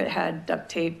carpet had duct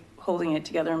tape holding it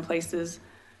together in places.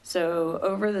 So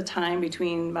over the time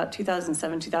between about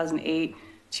 2007, 2008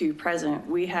 to present,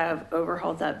 we have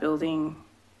overhauled that building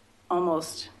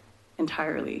almost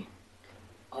entirely.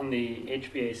 On the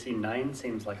HVAC, 9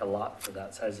 seems like a lot for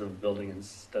that size of a building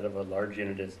instead of a large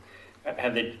unit.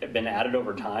 Have they been added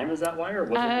over time? Is that why, or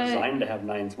was it designed to have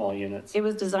 9 small units? It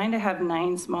was designed to have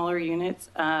 9 smaller units.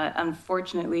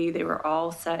 Unfortunately, they were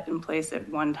all set in place at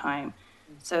one time.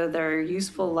 So their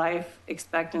useful life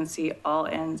expectancy all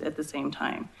ends at the same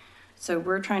time. So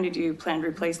we're trying to do planned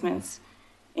replacements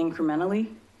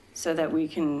incrementally so that we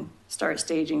can start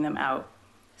staging them out.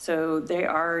 So they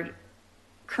are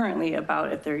currently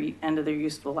about at their end of their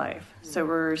useful life. So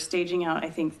we're staging out, I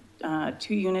think,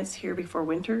 2 units here before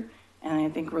winter, and I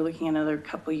think we're looking at another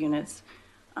couple units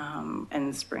in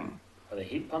the spring. Are they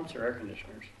heat pumps or air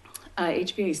conditioners?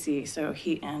 HVAC, so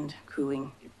heat and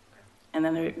cooling. And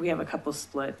then we have a couple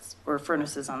splits or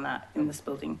furnaces on that in this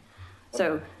building.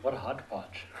 So What a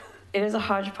hodgepodge. it is a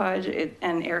hodgepodge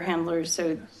and air handlers.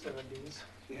 So 70s.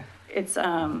 it's,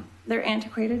 they're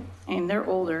antiquated and they're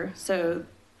older. So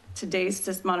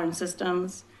today's modern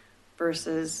systems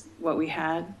versus what we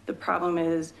had, the problem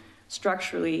is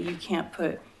structurally, you can't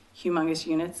put humongous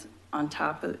units on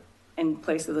top of, in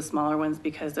place of the smaller ones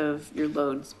because of your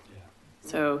loads.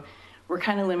 So we're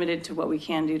kind of limited to what we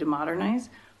can do to modernize,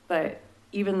 but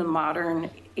even the modern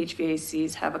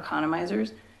HVACs have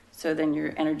economizers, so then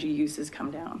your energy uses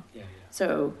come down.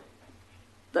 So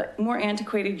the more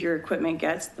antiquated your equipment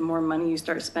gets, the more money you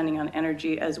start spending on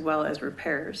energy as well as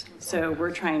repairs. So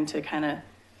we're trying to kind of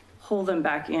pull them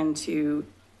back into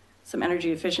some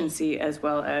energy efficiency as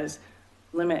well as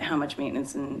limit how much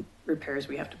maintenance and repairs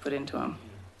we have to put into them.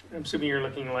 I'm assuming you're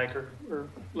looking like, or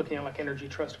looking at like Energy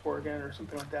Trust Oregon or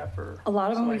something like that for. A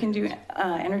lot of them we can do ideas.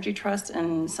 Energy Trust,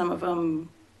 and some of them,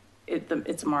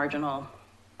 it's marginal.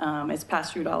 It's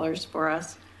pass-through dollars for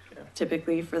us, Yeah.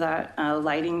 typically for that.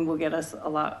 Lighting will get us a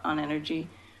lot on energy.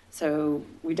 So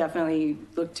we definitely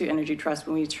look to Energy Trust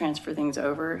when we transfer things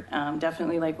over.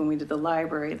 Definitely like when we did the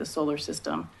library, the solar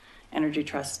system, Energy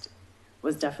Trust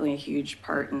was definitely a huge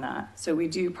part in that. So we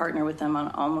do partner with them on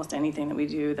almost anything that we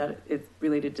do that is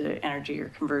related to energy or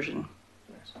conversion.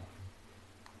 Nice.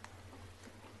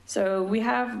 So we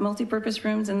have multi-purpose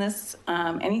rooms in this.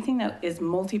 Anything that is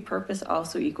multi-purpose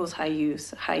also equals high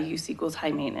use. High use equals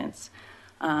high maintenance.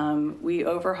 We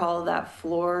overhaul that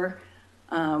floor.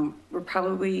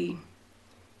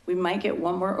 We We might get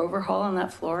one more overhaul on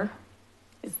that floor.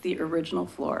 It's the original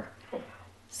floor.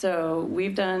 So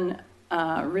we've done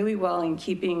really well in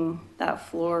keeping that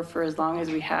floor for as long as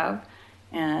we have,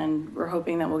 and we're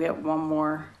hoping that we'll get one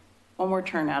more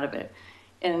turn out of it.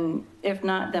 And if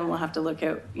not, then we'll have to look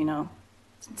at, you know,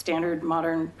 standard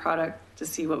modern product to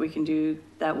see what we can do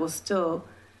that will still,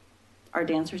 our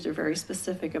dancers are very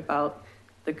specific about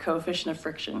the coefficient of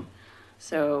friction.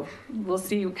 So we'll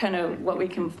see kind of what we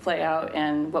can play out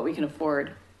and what we can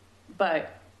afford.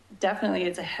 But definitely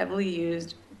it's a heavily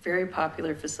used, very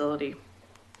popular facility.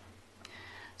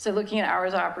 So looking at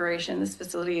hours of operation, this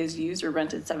facility is used or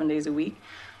rented 7 days a week.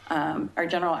 Our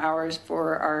general hours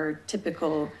for our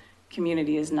typical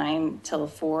community is 9 till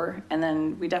 4. And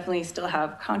then we definitely still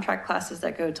have contract classes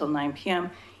that go till 9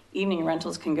 p.m. Evening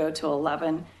rentals can go till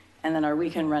 11. And then our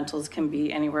weekend rentals can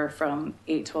be anywhere from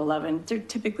 8 to 11. They're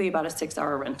typically about a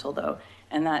 6-hour rental though.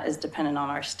 And that is dependent on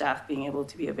our staff being able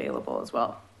to be available as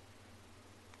well.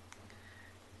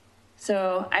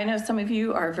 So I know some of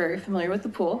you are very familiar with the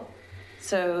pool.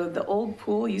 So the old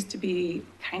pool used to be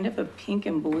kind of a pink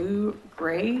and blue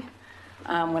gray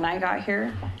when I got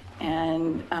here.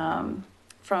 And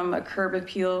from a curb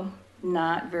appeal,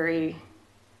 not very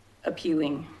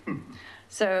appealing.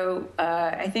 So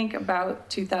I think about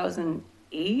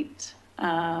 2008,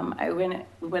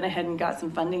 we went ahead and got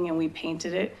some funding and we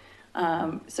painted it.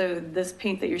 So this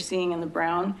paint that you're seeing in the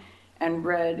brown and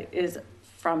red is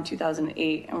from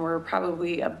 2008, and we're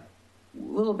probably a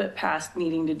little bit past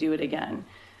needing to do it again.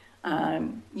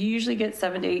 You usually get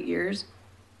 7 to 8 years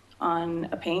on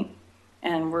a paint,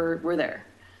 and we're there.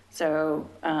 So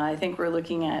I think we're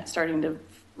looking at starting to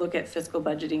look at fiscal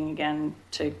budgeting again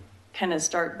to kind of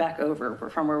start back over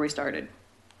from where we started.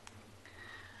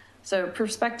 So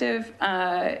perspective,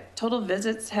 total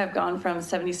visits have gone from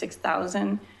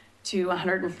 76,000 to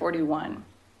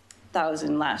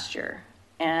 141,000 last year.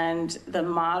 And the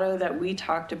motto that we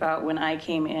talked about when I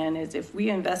came in is if we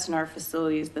invest in our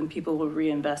facilities, then people will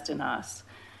reinvest in us.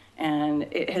 And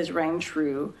it has rang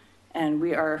true. And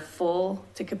we are full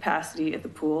to capacity at the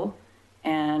pool.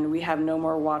 And we have no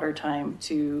more water time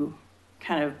to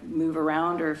kind of move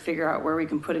around or figure out where we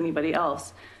can put anybody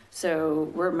else.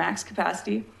 So we're max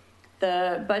capacity.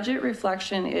 The budget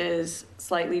reflection is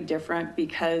slightly different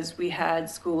because we had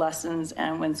school lessons,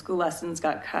 and when school lessons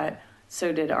got cut,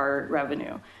 so did our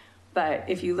revenue. But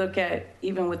if you look at,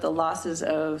 even with the losses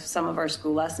of some of our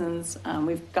school lessons,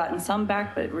 we've gotten some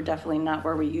back, but we're definitely not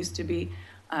where we used to be.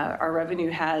 Our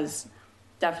revenue has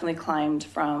definitely climbed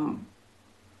from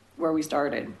where we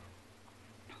started.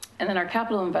 And then our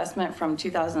capital investment from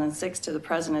 2006 to the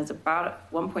present is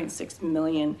about 1.6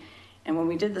 million. And when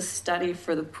we did the study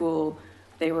for the pool,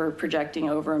 they were projecting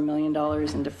over $1 million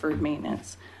in deferred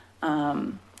maintenance.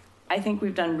 I think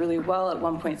we've done really well at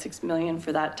 1.6 million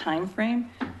for that time frame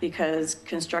because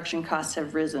construction costs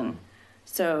have risen.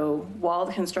 So while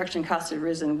the construction costs have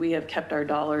risen, we have kept our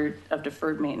dollar of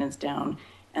deferred maintenance down.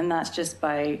 And that's just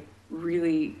by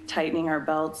really tightening our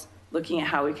belts, looking at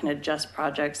how we can adjust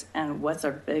projects and what's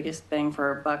our biggest bang for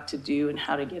our buck to do and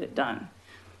how to get it done.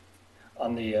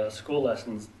 On the school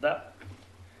lessons,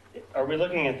 are we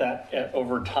looking at that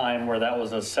over time where that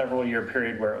was a several year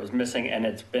period where it was missing and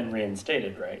it's been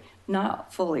reinstated, right?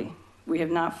 Not fully. We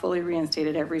have not fully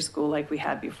reinstated every school like we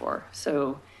had before.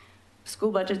 So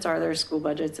school budgets are their school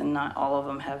budgets and not all of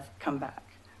them have come back.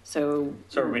 So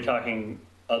are we talking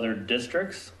other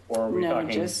districts or are we no,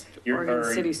 talking just Oregon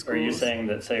City schools? Are you saying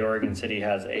that, say, Oregon City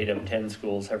has 8 of 10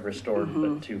 schools have restored,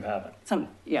 but 2 haven't?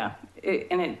 Yeah,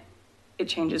 it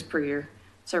changes per year.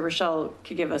 So Rochelle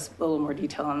could give us a little more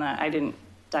detail on that. I didn't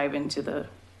dive into the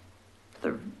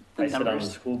I sit on the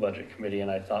numbers. school budget committee and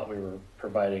I thought we were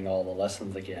providing all the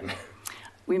lessons again.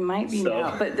 We might be So-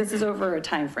 now, but this is over a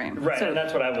time frame. Right, So and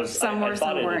that's what I somewhere,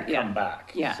 thought it somewhere, had yeah. come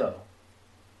back. Yeah. So,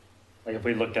 like if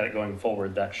we looked at it going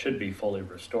forward, that should be fully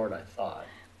restored, I thought.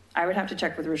 I would have to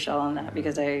check with Rochelle on that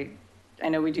because I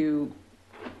know we do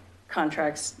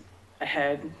contracts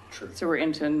ahead. True. So we're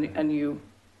into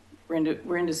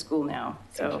we're into school now.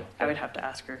 So Gotcha. I would have to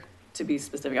ask her to be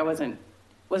specific. I wasn't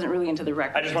really into the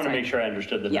record. I just want to make sure I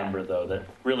understood the Yeah. number though, that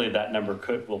really that number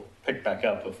will pick back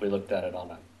up if we looked at it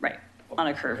on a. Right, on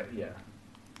a curve. Yeah.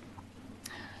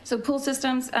 So pool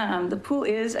systems, the pool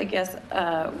is, I guess,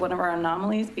 one of our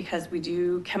anomalies because we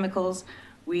do chemicals.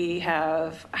 We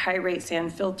have high rate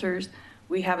sand filters.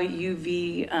 We have a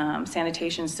UV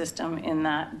sanitation system in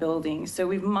that building. So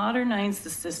we've modernized the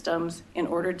systems in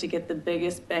order to get the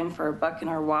biggest bang for our buck in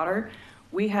our water.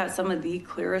 We have some of the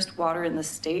clearest water in the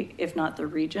state, if not the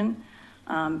region,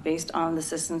 based on the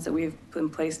systems that we've put in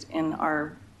place in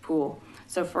our pool.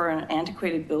 So for an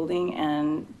antiquated building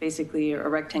and basically a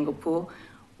rectangle pool,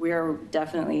 we are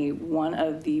definitely one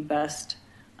of the best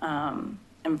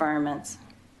environments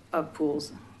of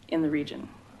pools in the region.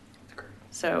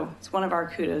 So it's one of our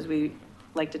kudos we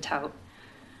like to tout.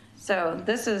 So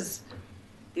this is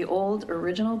the old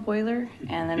original boiler,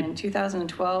 and then in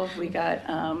 2012 we got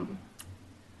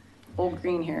old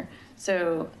green here.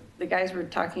 So the guys were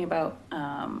talking about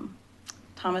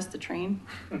Thomas the Train.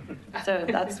 So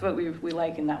that's what we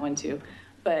like in that one too.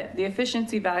 But the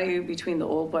efficiency value between the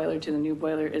old boiler to the new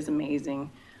boiler is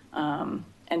amazing, and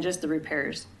just the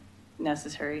repairs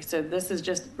necessary. So this is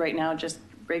just right now just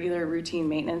regular routine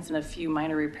maintenance and a few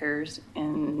minor repairs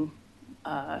in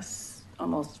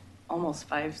almost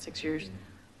 5-6 years.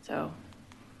 So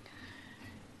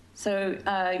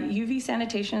UV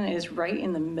sanitation is right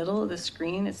in the middle of the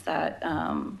screen. It's that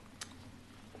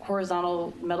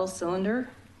horizontal metal cylinder.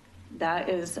 That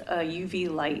is a UV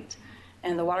light,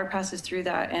 and the water passes through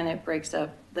that and it breaks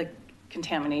up the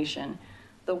contamination.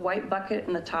 The white bucket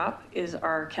in the top is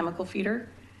our chemical feeder,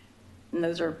 and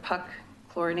those are PUC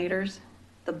chlorinators.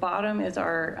 The bottom is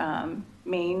our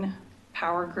main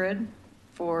power grid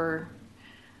for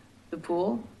the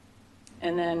pool,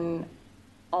 and then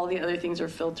all the other things are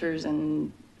filters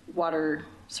and water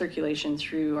circulation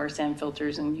through our sand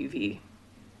filters and UV.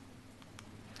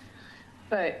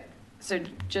 But so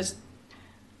just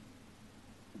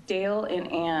Dale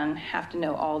and Ann have to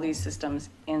know all these systems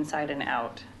inside and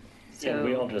out. So Yeah,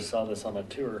 we all just saw this on a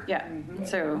tour. yeah,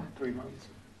 so 3 months.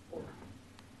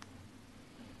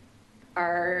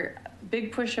 our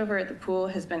big push over at the pool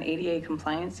has been ADA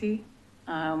compliancy.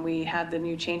 We have the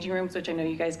new changing rooms, which I know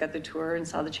you guys got the tour and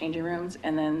saw the changing rooms,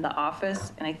 and then the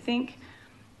office. And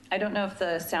I don't know if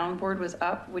the soundboard was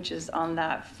up, which is on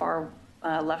that far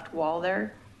left wall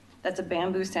there. That's a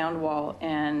bamboo sound wall,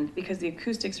 and because the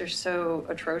acoustics are so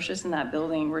atrocious in that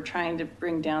building, we're trying to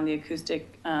bring down the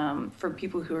acoustic for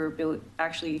people who are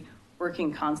actually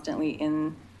working constantly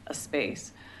in a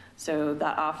space. So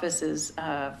that office is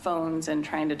phones and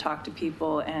trying to talk to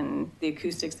people, and the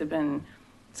acoustics have been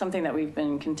something that we've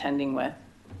been contending with.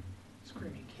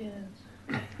 Screaming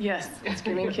kids. Yes,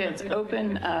 screaming kids.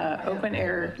 Open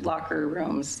air locker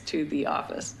rooms to the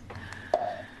office.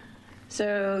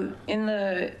 So in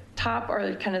the top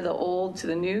are kind of the old to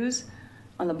the news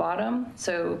on the bottom.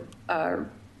 So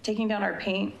taking down our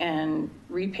paint and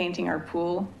repainting our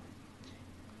pool,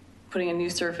 putting a new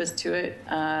surface to it,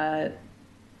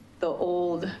 the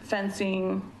old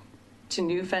fencing to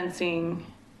new fencing,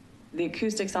 the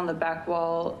acoustics on the back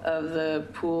wall of the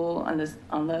pool on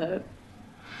the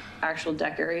actual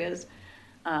deck areas,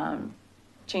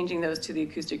 changing those to the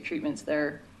acoustic treatments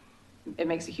there. It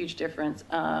makes a huge difference.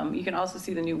 You can also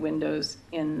see the new windows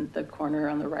in the corner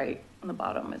on the right, on the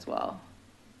bottom as well.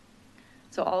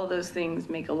 So all of those things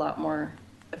make a lot more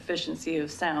efficiency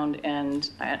of sound and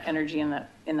energy in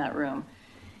that room.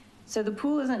 So the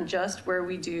pool isn't just where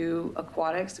we do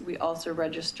aquatics. We also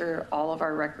register all of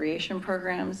our recreation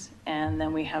programs, and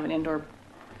then we have an indoor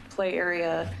play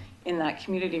area in that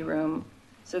community room.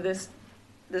 So this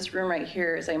room right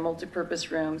here is a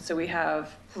multi-purpose room. So we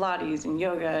have Pilates and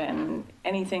yoga and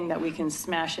anything that we can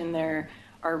smash in there.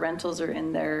 Our rentals are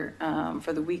in there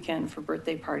for the weekend, for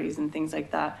birthday parties and things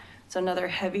like that. So another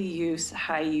heavy use,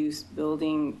 high use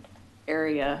building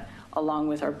area along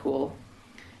with our pool.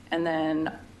 And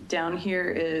then down here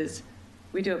is,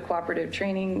 we do a cooperative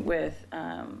training with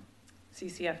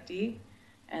CCFD,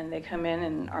 and they come in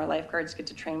and our lifeguards get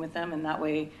to train with them, and that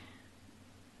way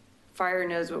fire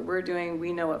knows what we're doing,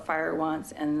 we know what fire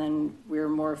wants, and then we're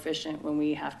more efficient when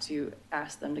we have to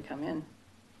ask them to come in.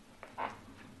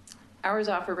 Hours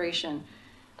of operation.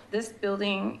 This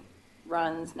building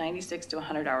runs 96 to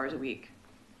 100 hours a week.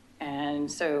 And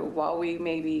so while we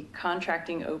may be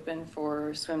contracting open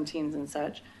for swim teams and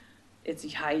such, it's a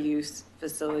high use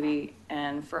facility,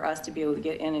 and for us to be able to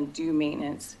get in and do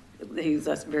maintenance, it leaves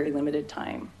us very limited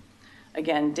time.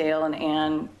 Again, Dale and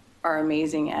Ann are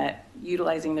amazing at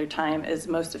utilizing their time as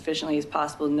most efficiently as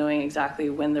possible, knowing exactly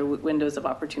when the windows of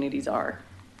opportunities are.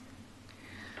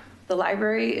 The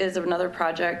library is another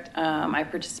project I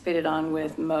participated on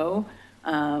with Mo,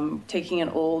 taking an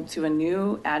old to a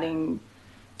new, adding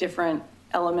different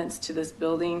elements to this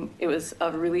building. It was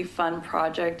a really fun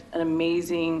project, an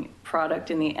amazing product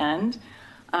in the end.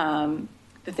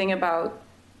 The thing about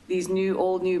these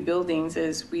old new buildings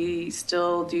is we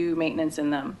still do maintenance in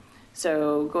them.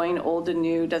 So going old to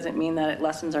new doesn't mean that it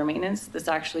lessens our maintenance. This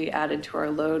actually added to our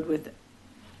load with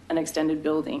an extended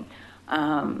building.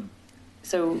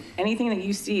 So anything that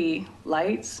you see,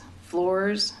 lights,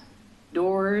 floors,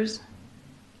 doors,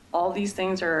 all these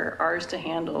things are ours to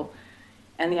handle.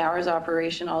 And the hours of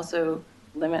operation also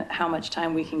limit how much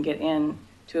time we can get in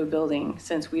to a building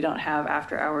since we don't have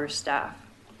after-hours staff.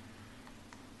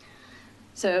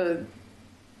 So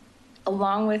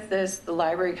along with this, the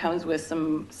library comes with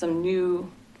some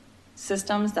new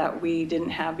systems that we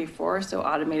didn't have before. So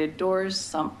automated doors,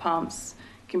 sump pumps,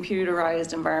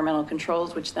 computerized environmental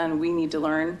controls, which then we need to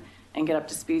learn and get up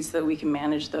to speed so that we can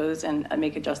manage those and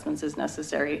make adjustments as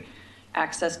necessary.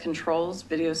 Access controls,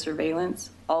 video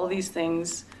surveillance, all of these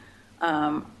things,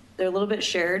 they're a little bit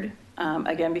shared,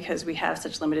 again, because we have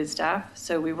such limited staff.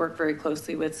 So we work very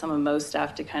closely with some of Mo's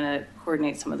staff to kind of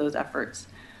coordinate some of those efforts.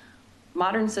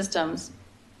 Modern systems.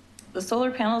 The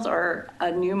solar panels are a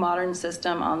new modern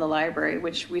system on the library,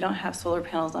 which we don't have solar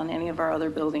panels on any of our other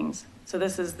buildings. So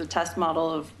this is the test model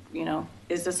of,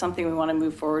 is this something we want to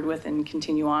move forward with and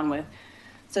continue on with?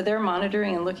 So they're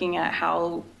monitoring and looking at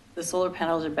how the solar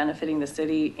panels are benefiting the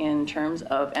city in terms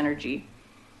of energy.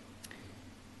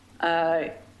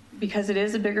 Because it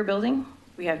is a bigger building,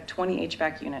 we have 20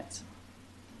 HVAC units.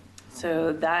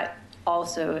 So that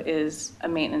also is a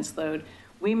maintenance load.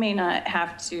 We may not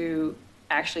have to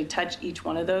actually touch each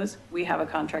one of those. We have a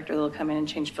contractor that'll come in and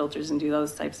change filters and do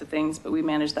those types of things, but we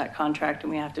manage that contract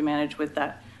and we have to manage with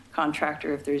that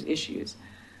contractor if there's issues.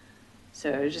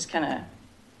 So just kind of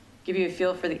give you a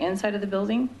feel for the inside of the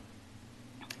building.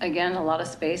 Again, a lot of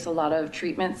space, a lot of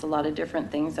treatments, a lot of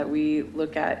different things that we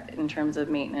look at in terms of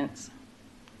maintenance.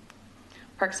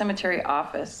 Park Cemetery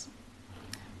office.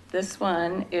 This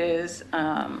one is,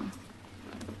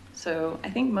 so I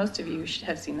think most of you should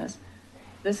have seen this.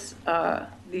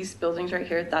 These buildings right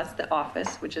here, that's the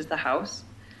office, which is the house.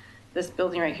 This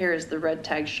building right here is the red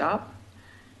tag shop.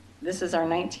 This is our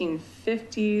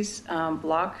 1950s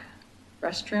block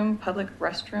restroom, public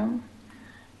restroom.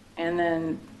 And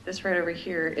then this right over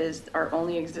here is our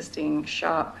only existing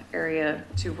shop area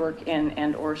to work in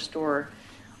and or store.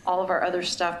 All of our other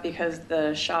stuff, because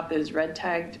the shop is red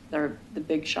tagged, or the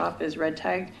big shop is red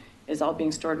tagged, is all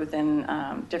being stored within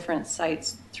different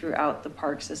sites throughout the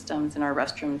park systems and our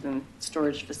restrooms and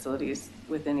storage facilities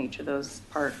within each of those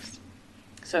parks.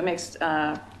 So it makes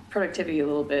productivity a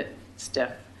little bit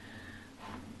stiff.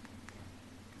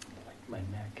 My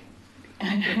neck.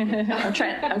 I'm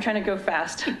trying to go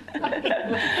fast.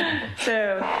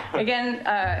 So again,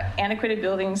 antiquated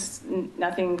buildings,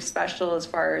 nothing special as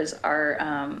far as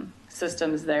our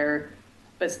systems there,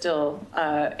 but still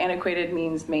antiquated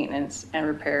means maintenance and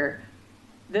repair.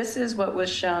 This is what was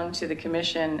shown to the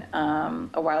commission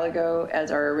a while ago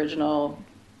as our original.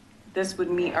 This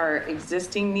would meet our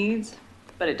existing needs,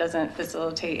 but it doesn't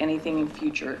facilitate anything in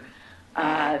future.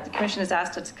 The commission has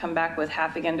asked us to come back with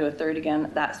half again to a third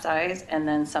again, that size, and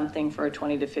then something for a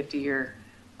 20 to 50 year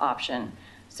option.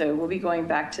 So we'll be going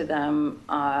back to them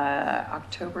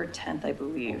October 10th, I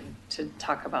believe, to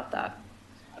talk about that.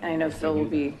 And I know Phil will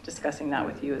be discussing that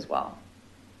with you as well.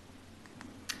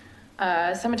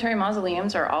 Cemetery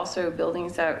mausoleums are also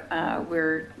buildings that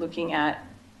we're looking at.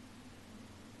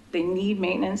 They need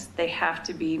maintenance. They have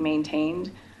to be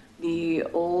maintained. The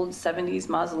old 70s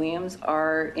mausoleums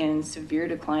are in severe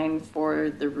decline for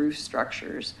the roof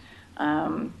structures.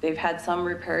 They've had some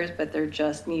repairs, but they're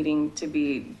just needing to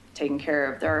be taken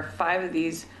care of. There are four of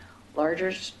these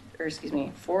larger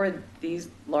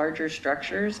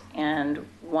structures, and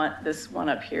this one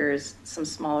up here is some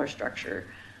smaller structure.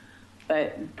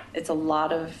 But it's a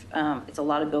lot of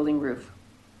building roof.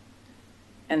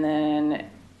 And then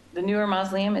the newer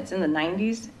mausoleum, it's in the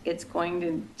 90s. It's going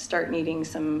to start needing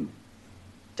some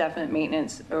definite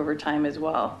maintenance over time as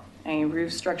well. I mean,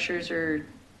 roof structures are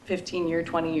 15-year,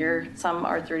 20-year. Some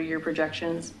are 30-year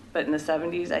projections, but in the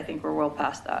 70s, I think we're well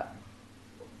past that.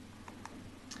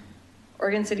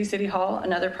 Oregon City Hall,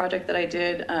 another project that I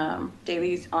did,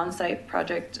 daily on-site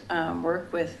project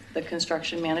work with the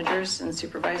construction managers and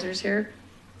supervisors here,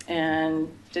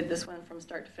 and did this one from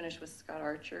start to finish with Scott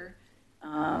Archer.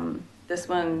 This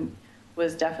one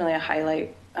was definitely a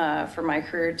highlight for my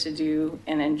career to do,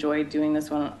 and enjoyed doing this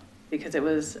one because it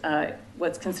was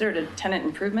what's considered a tenant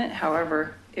improvement.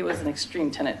 However, it was an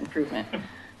extreme tenant improvement.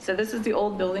 So this is the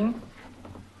old building,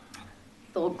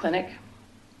 the old clinic.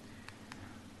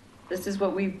 This is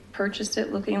what we purchased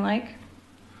it looking like,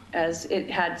 as it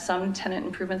had some tenant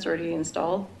improvements already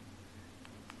installed.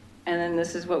 And then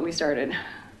this is what we started.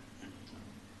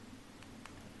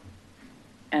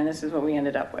 And this is what we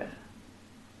ended up with.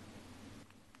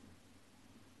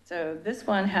 So this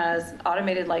one has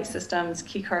automated light systems,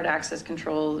 key card access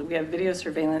control. We have video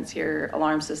surveillance here,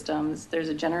 alarm systems. There's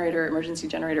a generator, emergency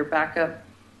generator backup.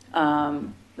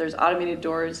 There's automated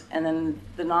doors. And then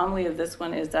the anomaly of this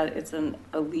one is that it's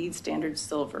a LEED standard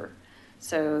silver.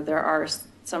 So there are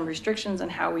some restrictions on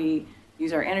how we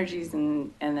use our energies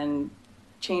and then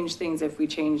change things if we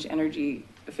change energy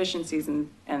efficiencies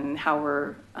and how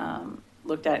we're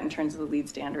looked at in terms of the LEED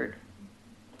standard.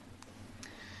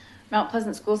 Mount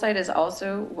Pleasant School Site is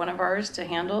also one of ours to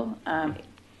handle.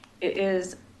 It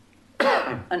is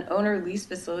an owner lease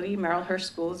facility. Merrillhurst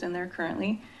School's in there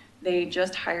currently. They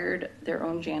just hired their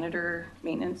own janitor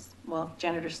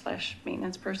slash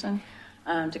maintenance person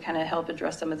to kind of help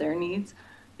address some of their needs,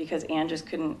 because Ann just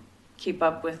couldn't keep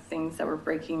up with things that were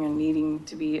breaking and needing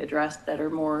to be addressed that are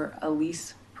more a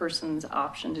lease person's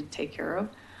option to take care of.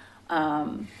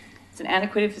 It's an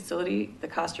antiquated facility. The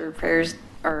cost of repairs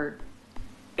are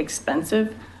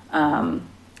expensive.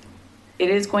 It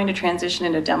is going to transition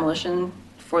into demolition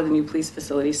for the new police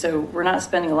facility. So we're not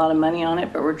spending a lot of money on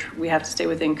it, but we have to stay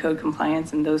within code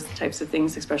compliance and those types of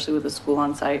things, especially with the school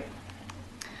on site.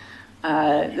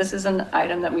 This is an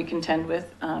item that we contend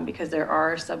with because there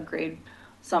are subgrade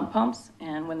sump pumps,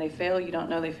 and when they fail, you don't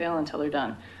know they fail until they're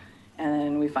done. And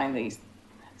then we find these.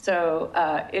 So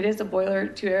it is a boiler,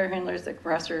 2 air handlers, the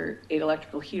compressor, 8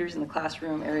 electrical heaters in the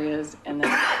classroom areas, and then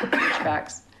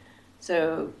HVACs.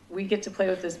 So we get to play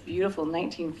with this beautiful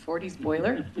 1940s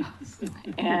boiler.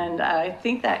 And I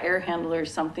think that air handler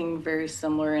is something very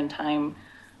similar in time.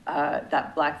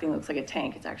 That black thing looks like a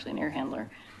tank. It's actually an air handler.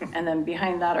 And then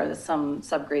behind that are some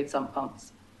subgrade sump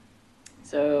pumps.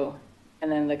 So,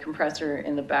 and then the compressor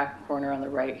in the back corner on the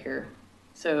right here.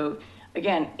 So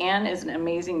again, Ann is an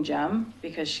amazing gem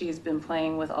because she's been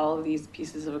playing with all of these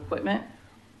pieces of equipment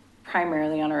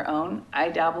primarily on her own. I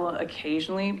dabble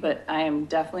occasionally, but I am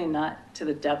definitely not to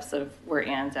the depths of where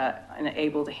Ann's at and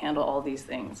able to handle all these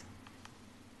things.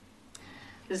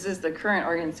 This is the current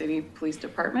Oregon City Police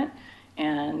Department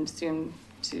and soon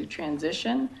to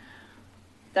transition.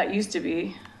 That used to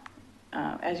be,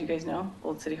 as you guys know,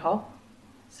 Old City Hall.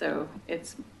 So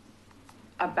it's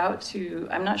about to,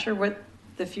 I'm not sure what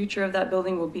the future of that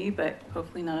building will be, but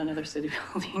hopefully not another city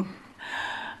building.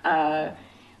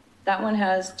 That one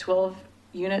has 12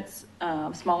 units,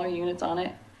 smaller units on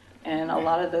it, and a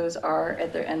lot of those are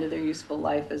at their end of their useful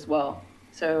life as well.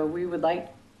 So we would like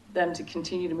them to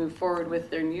continue to move forward with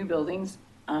their new buildings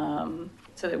so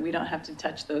that we don't have to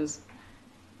touch those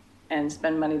and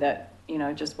spend money that, you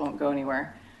know, just won't go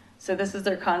anywhere. So this is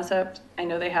their concept. I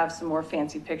know they have some more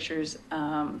fancy pictures,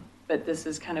 but this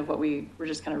is kind of what we're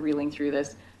just kind of reeling through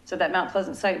this. So that Mount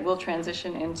Pleasant site will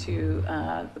transition into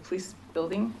the police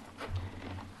building.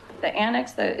 The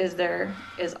annex that is there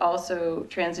is also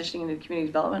transitioning into the community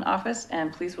development office,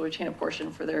 and police will retain a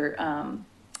portion for their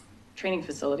training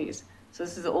facilities. So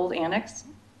this is the old annex.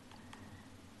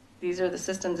 These are the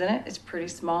systems in it. It's pretty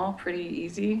small, pretty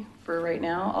easy for right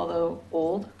now, although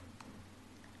old.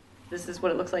 This is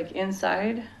what it looks like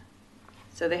inside.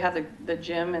 So they have the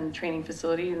gym and training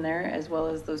facility in there, as well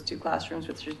as those 2 classrooms,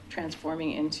 which are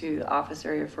transforming into the office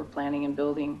area for planning and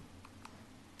building.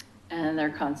 And their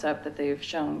concept that they've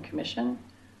shown commission.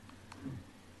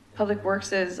 Public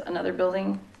Works is another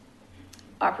building.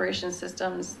 Operations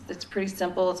Systems, it's pretty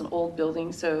simple. It's an old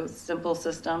building, so simple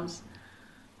systems.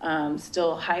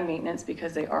 Still high maintenance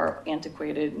because they are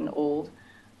antiquated and old,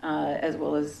 as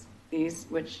well as these,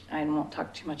 which I won't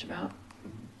talk too much about.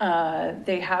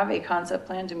 They have a concept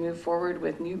plan to move forward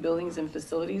with new buildings and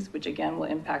facilities, which again will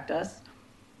impact us.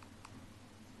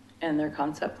 And their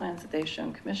concept plans that they've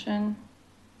shown commission,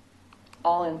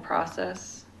 all in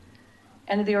process.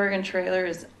 End of the Oregon Trailer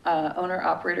is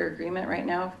owner-operator agreement right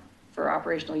now for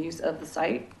operational use of the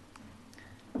site.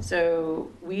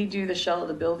 So we do the shell of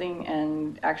the building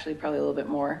and actually probably a little bit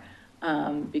more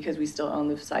because we still own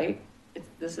the site.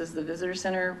 This is the visitor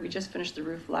center. We just finished the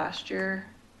roof last year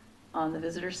on the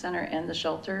visitor center and the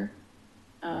shelter.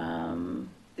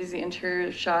 These are the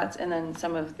interior shots and then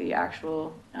some of the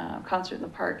actual concert in the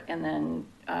park. And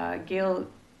then Gail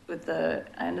with the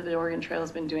End of the Oregon Trail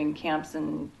has been doing camps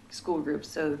and school groups,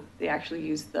 so they actually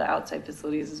use the outside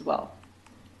facilities as well.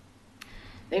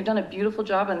 They've done a beautiful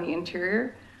job on the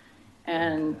interior,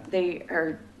 and they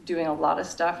are doing a lot of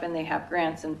stuff, and they have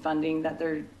grants and funding that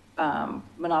they're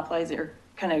monopolizing or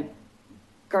kind of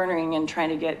garnering and trying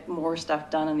to get more stuff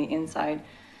done on the inside.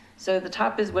 So the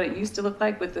top is what it used to look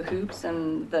like with the hoops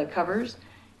and the covers,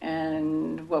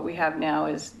 and what we have now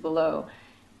is below.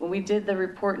 When we did the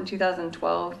report in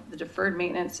 2012, the deferred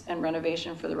maintenance and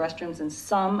renovation for the restrooms in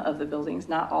some of the buildings,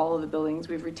 not all of the buildings,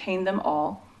 we've retained them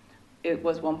all. It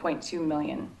was 1.2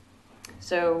 million.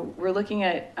 So we're looking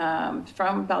at,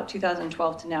 from about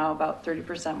 2012 to now, about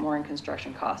 30% more in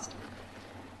construction cost.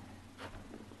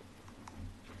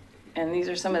 And these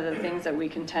are some of the things that we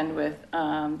contend with.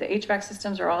 The HVAC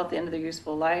systems are all at the end of their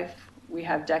useful life. We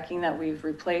have decking that we've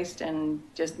replaced and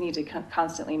just need to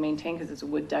constantly maintain because it's a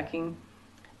wood decking.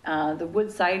 The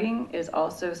wood siding is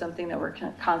also something that we're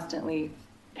constantly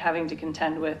having to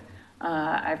contend with.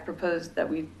 I've proposed that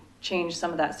we change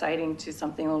some of that siding to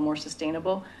something a little more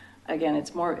sustainable. Again,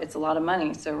 it's a lot of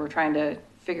money, so we're trying to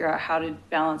figure out how to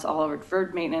balance all of our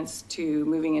deferred maintenance to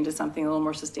moving into something a little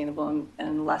more sustainable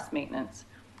and less maintenance.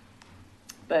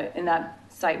 But in that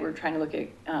site, we're trying to look at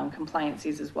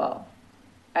compliances as well.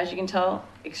 As you can tell,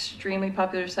 extremely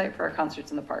popular site for our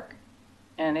concerts in the park.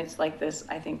 And it's like this,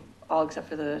 I think, all except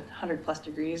for the 100+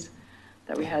 degrees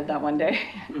that we had that one day.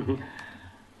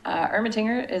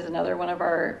 Ermitinger is another one of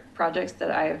our projects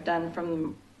that I have done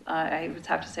from, I would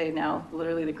have to say now,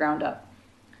 literally the ground up.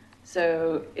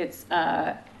 So it's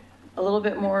a little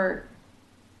bit more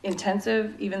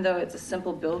intensive, even though it's a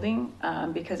simple building,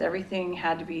 because everything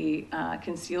had to be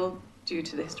concealed due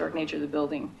to the historic nature of the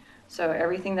building. So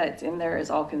everything that's in there is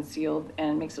all concealed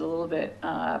and makes it a little bit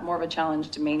more of a challenge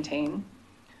to maintain.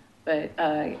 But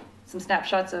some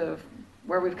snapshots of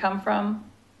where we've come from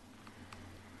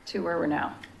to where we're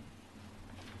now.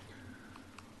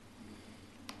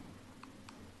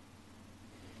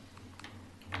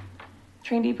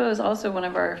 Train Depot is also one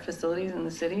of our facilities in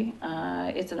the city.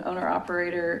 It's an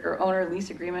owner-operator or owner-lease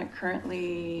agreement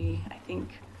currently. I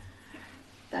think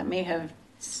that may have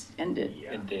ended.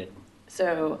 Yeah. It did.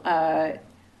 So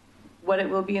what it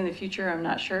will be in the future, I'm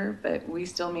not sure, but we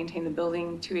still maintain the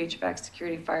building, 2 HVAC,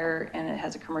 security, fire, and it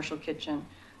has a commercial kitchen.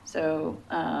 So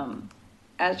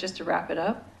as just to wrap it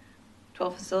up,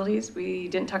 12 facilities. We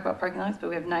didn't talk about parking lots, but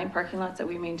we have 9 parking lots that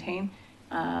we maintain.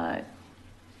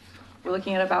 We're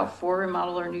looking at about 4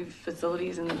 remodel or new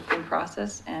facilities in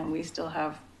process, and we still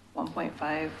have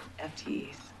 1.5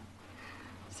 FTEs.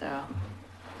 So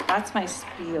that's my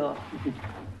spiel.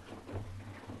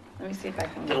 Let me see if I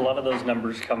can. Did a lot of those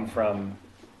numbers come from,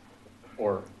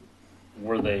 or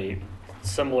were they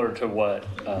similar to what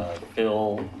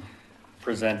Phil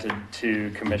presented to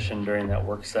commission during that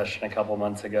work session a couple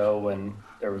months ago when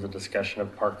there was a discussion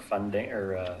of park funding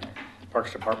or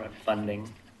Parks Department funding?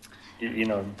 You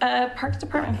know, Parks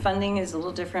Department funding is a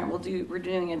little different. We're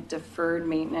doing a deferred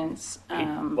maintenance.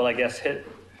 Well, I guess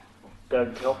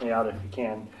Doug, help me out if you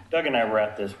can. Doug and I were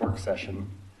at this work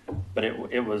session, but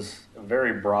it was a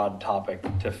very broad topic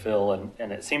to Phil,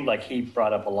 and it seemed like he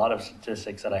brought up a lot of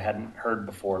statistics that I hadn't heard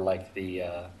before, like the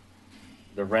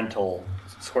rental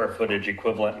square footage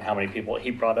equivalent and how many people.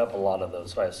 He brought up a lot of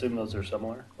those, so I assume those are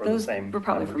similar or Those the same. were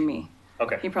probably numbers? from me.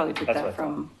 Okay. He probably took That's what that I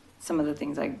thought. from some of the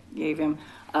things I gave him.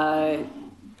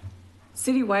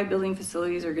 Citywide building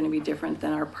facilities are going to be different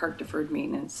than our park deferred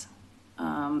maintenance.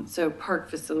 So park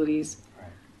facilities,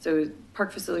 so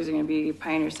park facilities are going to be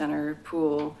Pioneer Center,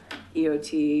 Pool,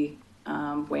 EOT,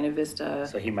 Buena Vista.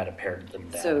 So he might have pared them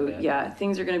down. a So bit. yeah,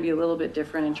 things are going to be a little bit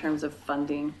different in terms of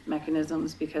funding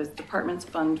mechanisms because departments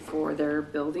fund for their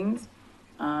buildings.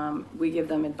 We give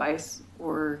them advice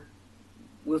or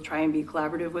we'll try and be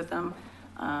collaborative with them.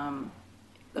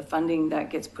 The funding that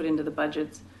gets put into the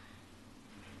budgets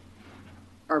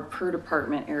are per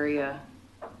department area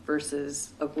versus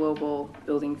a global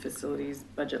building facilities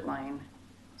budget line.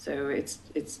 So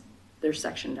they're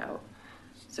sectioned out.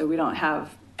 So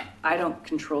I don't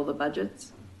control the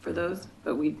budgets for those,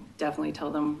 but we definitely tell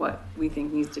them what we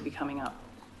think needs to be coming up.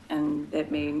 And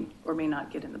that may or may not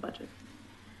get in the budget.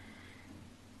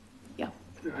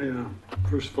 Yeah.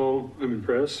 First of all, I'm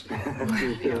impressed.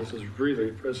 This is really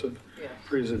impressive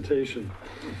presentation.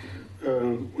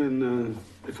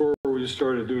 Before we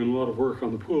started doing a lot of work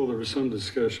on the pool, there was some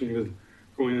discussion with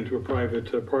going into a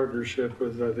private partnership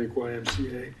with, I think,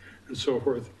 YMCA and so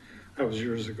forth. That was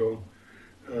years ago.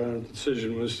 The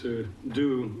decision was to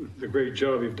do the great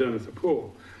job you've done at the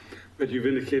pool, but you've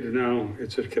indicated now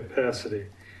it's at capacity.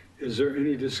 Is there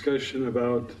any discussion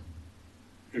about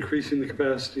increasing the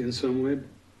capacity in some way?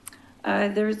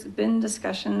 There's been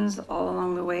discussions all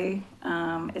along the way.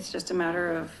 It's just a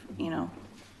matter of,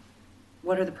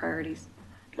 what are the priorities?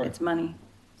 Right. It's money.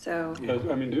 So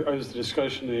I mean, is the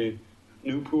discussion a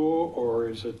new pool or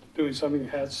is it doing something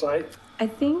at site? I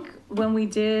think when we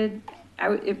did,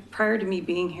 prior to me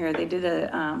being here, they did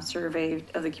a survey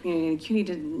of the community. The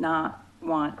community did not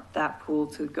want that pool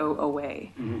to go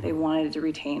away. Mm-hmm. They wanted to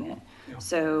retain it. Yeah.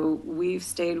 So we've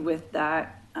stayed with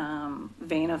that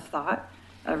vein of thought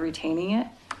of retaining it.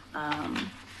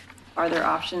 Are there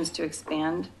options to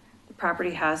expand? The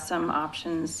property has some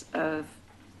options of,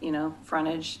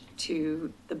 frontage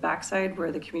to the backside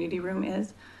where the community room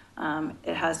is.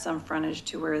 It has some frontage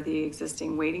to where the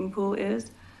existing waiting pool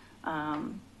is.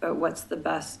 But what's the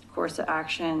best course of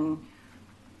action,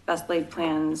 best laid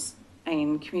plans,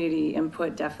 community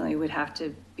input definitely would have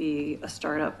to be a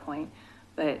startup point.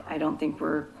 but I don't think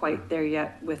we're quite there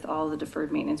yet with all the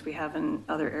deferred maintenance we have in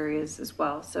other areas as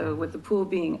well. So with the pool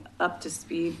being up to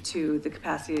speed to the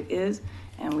capacity it is,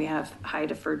 and we have high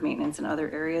deferred maintenance in other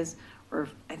areas, where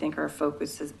I think our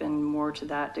focus has been more to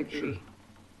that degree.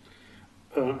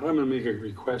 I'm going to make a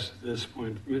request at this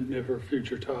point, never a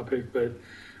future topic, but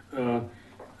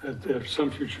at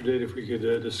some future date, if we could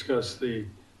discuss the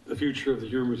future of the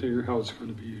Huron Retainer, how it's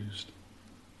going to be used.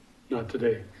 Not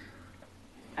today.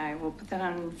 I will put that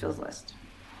on Phil's list.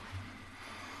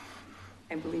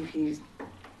 I believe he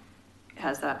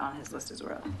has that on his list as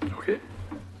well. Okay.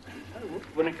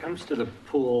 When it comes to the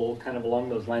pool, kind of along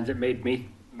those lines, it made me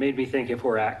think if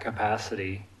we're at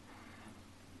capacity,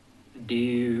 do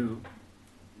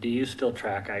you still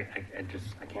track, I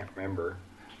can't remember,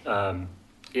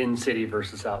 in-city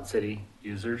versus out-city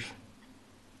users?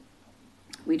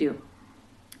 We do.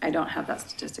 I don't have that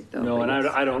statistic though. No, but and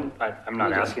yes. I'm not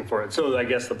We do. asking for it. So I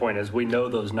guess the point is, we know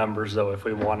those numbers, though, if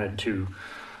we wanted to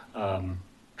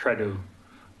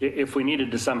if we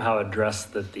needed to somehow address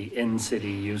that the in-city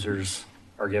users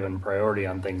are given priority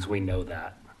on things, we know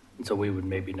that. And so we would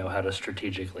maybe know how to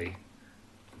strategically,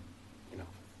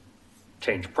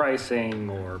 change pricing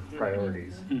or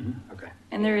priorities. Okay.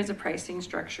 And there is a pricing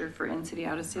structure for in-city,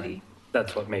 out-of-city.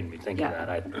 That's what made me think of Yeah.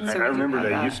 that. So we I do remember have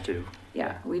they that. used to.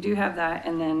 Yeah, we do have that.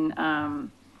 And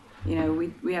then,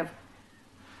 we have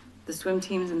the swim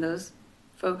teams and those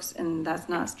folks, and that's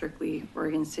not strictly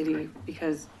Oregon City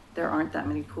because there aren't that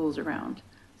many pools around.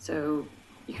 So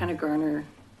you kind of garner,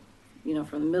 from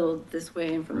the middle this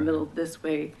way and from the middle this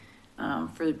way,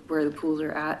 for where the pools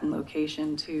are at and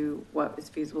location to what is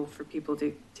feasible for people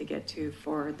to get to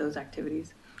for those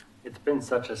activities. It's been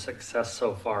such a success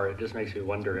so far, it just makes me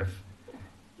wonder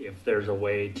if there's a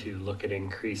way to look at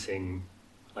increasing,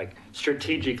 like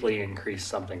strategically increase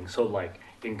something. So like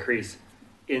increase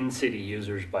in-city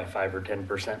users by 5 or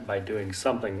 10% by doing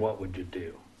something, what would you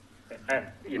do?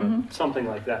 And, something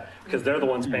like that, because they're the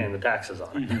ones paying the taxes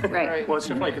on it. Right. Well, it's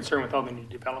definitely a concern with all the new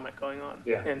development going on.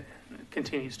 Yeah. And it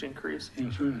continues to increase.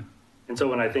 That's right. And so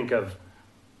when I think of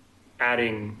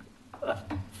adding a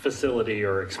facility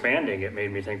or expanding, it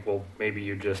made me think, well, maybe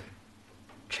you just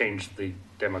change the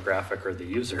demographic or the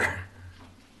user.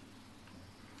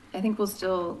 I think we'll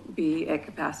still be at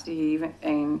capacity even,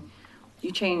 and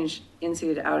you change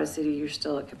in-city to out-of-city, you're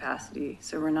still at capacity.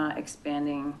 So we're not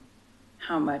expanding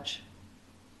how much,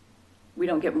 we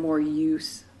don't get more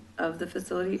use of the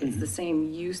facility. It's the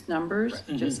same use numbers,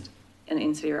 just an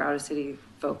in-city or out-of-city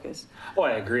focus. Oh,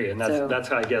 I agree. And So-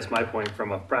 that's I guess my point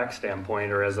from a prac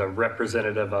standpoint, or as a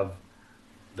representative of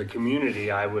the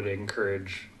community, I would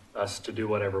encourage us to do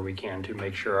whatever we can to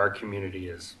make sure our community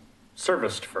is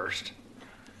serviced first.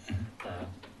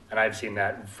 And I've seen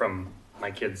that from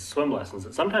my kids' swim lessons,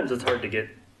 that sometimes it's hard to get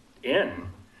in.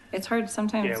 It's hard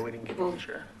sometimes. Yeah, we didn't get well, that,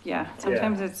 sure. Yeah,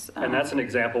 sometimes Yeah. it's. And that's an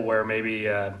example where maybe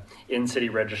in-city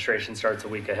registration starts a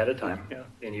week ahead of time. Yeah.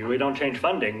 And we don't change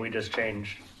funding, we just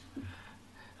change.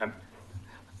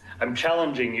 I'm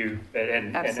challenging you,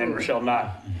 and Absolutely. Rochelle,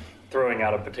 not throwing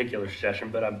out a particular suggestion,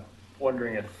 but I'm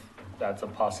wondering if that's a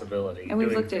possibility. And we've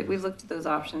Doing looked at those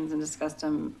options and discussed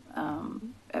them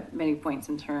at many points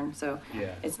in turn, so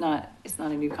Yeah. it's not a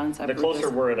new concept. The closer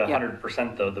we're at yeah,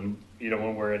 100% though,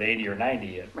 when we're at 80 or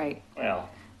 90, Right, well,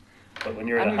 but when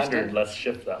you're at 100, Understood. let's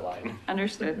shift that line.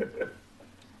 understood.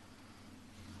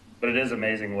 But it is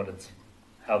amazing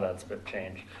how that's been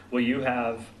changed. Will you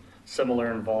have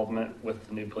similar involvement with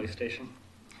the new police station?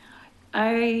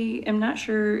 I am not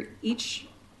sure, each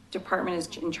department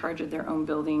is in charge of their own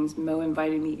buildings. Mo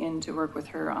invited me in to work with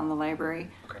her on the library.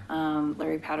 Okay.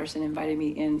 Larry Patterson invited me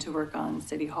in to work on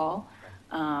City Hall.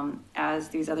 As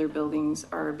these other buildings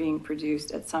are being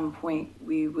produced, at some point,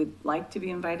 we would like to be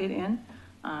invited in.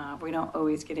 We don't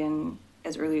always get in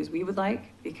as early as we would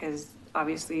like, because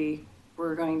obviously,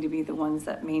 we're going to be the ones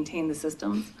that maintain the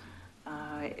systems,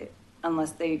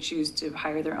 unless they choose to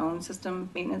hire their own system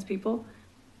maintenance people.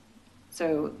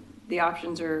 So the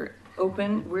options are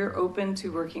open. We're open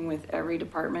to working with every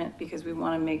department because we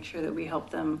want to make sure that we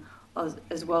help them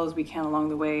as well as we can along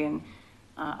the way. And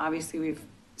obviously, we've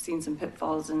seen some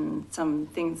pitfalls and some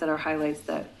things that are highlights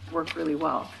that work really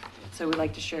well. So we'd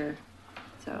like to share.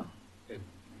 So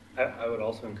I would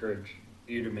also encourage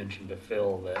you to mention to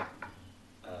Phil that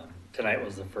tonight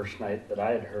was the first night that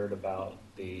I had heard about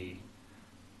the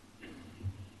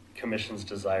commission's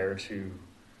desire to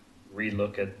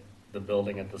relook at the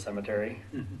building at the cemetery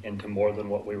into more than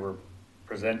what we were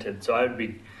presented. So I would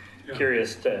be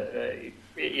curious to,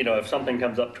 if something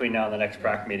comes up between now and the next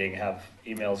PrAC meeting, have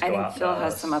emails I go think out to Phil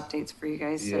has us. some updates for you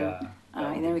guys. So, Yeah, that'd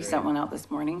and be then we great. sent one out this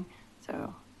morning.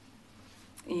 So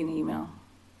you can email.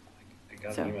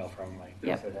 got So, an email from Mike.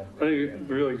 yep. Said that. I think it's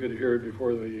really good to hear it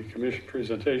before the commission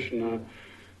presentation.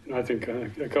 And I think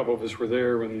a couple of us were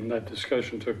there when that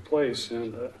discussion took place,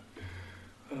 and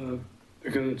one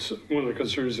of the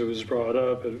concerns that was brought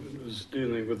up, it was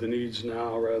dealing with the needs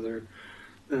now rather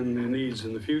than the needs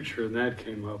in the future, and that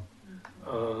came up.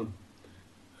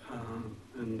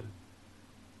 And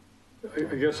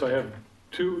I guess I have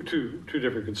two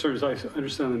different concerns. I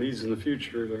understand the needs in the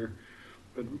future there,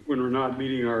 but when we're not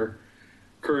meeting our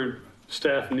current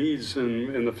staff needs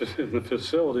in the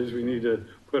facilities, we need to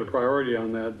put a priority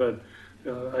on that. But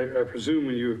I presume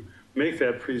when you make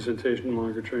that presentation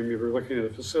longer term, you were looking at a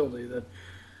facility that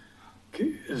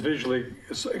is visually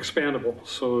expandable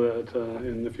so that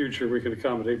in the future we can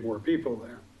accommodate more people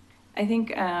there. I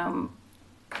think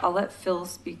I'll let Phil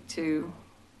speak to,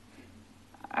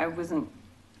 I wasn't,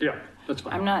 Yeah, that's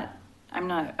fine. I'm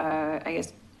not, I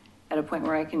guess, at a point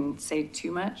where I can say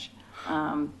too much.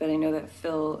 But I know that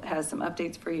Phil has some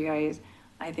updates for you guys.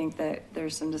 I think that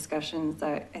there's some discussions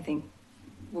that I think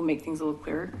will make things a little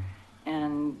clearer.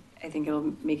 And I think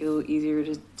it'll make it a little easier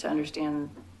to understand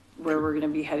where we're going to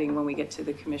be heading when we get to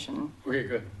the commission Okay,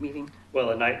 good. meeting.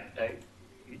 Well, and I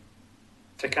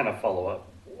to kind of follow up,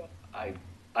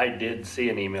 I did see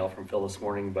an email from Phil this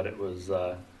morning, but it was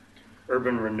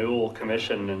Urban Renewal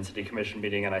Commission and City Commission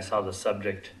meeting, and I saw the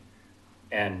subject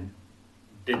and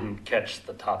didn't catch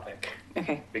the topic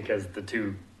Okay, because the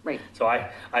two. right. So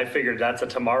I figured that's a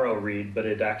tomorrow read, but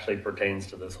it actually pertains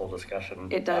to this whole discussion.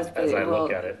 It does, but as I it will,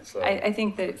 look at it. So I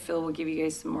think that Phil will give you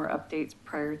guys some more updates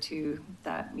prior to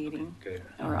that meeting. good.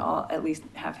 Or I'll at least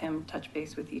have him touch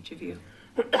base with each of you.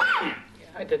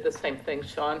 I did the same thing,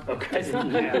 Sean. Okay.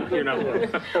 Yeah, you're not alone.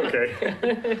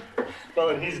 Okay. Well,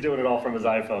 and he's doing it all from his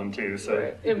iPhone too, so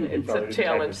Right. he It's probably a didn't type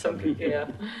challenge, his some subject. yeah.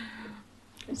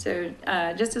 So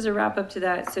just as a wrap up to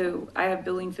that, so I have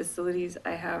building facilities,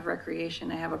 I have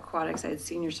recreation, I have aquatics, I had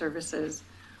senior services.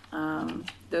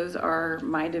 Those are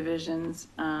my divisions.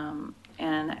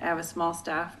 And I have a small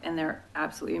staff and they're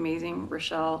absolutely amazing.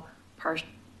 Rochelle Parsh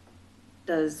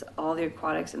does all the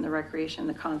aquatics and the recreation,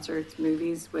 the concerts,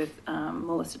 movies with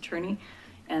Melissa Turney.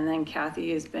 And then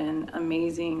Kathy has been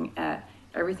amazing at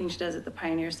everything she does at the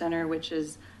Pioneer Center, which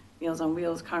is Meals on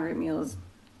Wheels, congregate meals,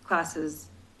 classes,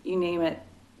 you name it.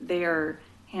 They are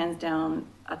hands down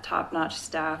a top-notch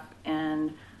staff,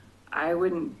 and I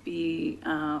wouldn't be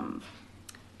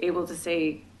able to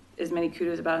say as many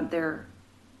kudos about it. They're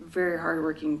very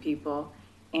hardworking people.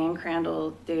 Ann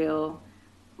Crandall, Dale,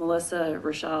 Melissa,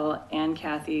 Rochelle, and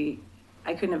Kathy,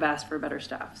 I couldn't have asked for a better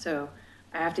staff. So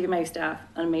I have to give my staff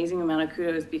an amazing amount of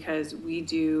kudos because we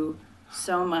do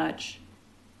so much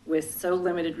with so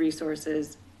limited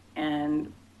resources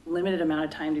and limited amount of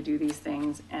time to do these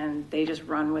things, and they just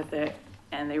run with it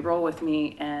and they roll with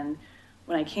me. And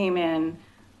when I came in,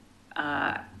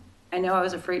 I know I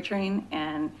was a freight train,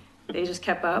 and they just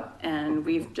kept up, and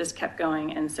we've just kept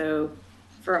going. And so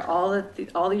for all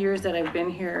the years that I've been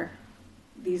here,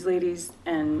 these ladies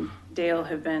and Dale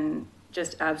have been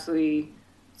just absolutely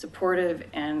supportive,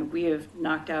 and we have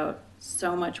knocked out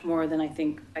so much more than I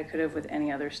think I could have with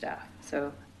any other staff.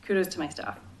 So kudos to my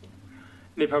staff.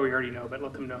 They probably already know, but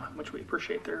let them know how much we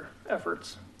appreciate their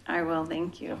efforts. I will,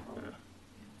 thank you.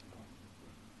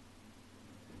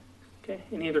 Okay,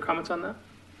 any other comments on that?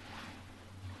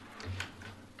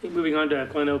 Okay, moving on to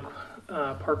Glen Oak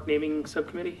Park Naming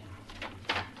Subcommittee.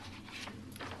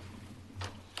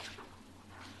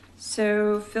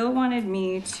 So Phil wanted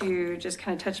me to just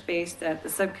kind of touch base that the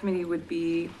subcommittee would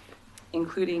be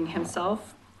including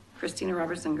himself, Christina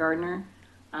Robertson Gardner.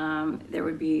 There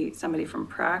would be somebody from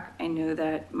PRAC. I know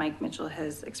that Mike Mitchell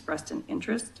has expressed an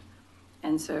interest.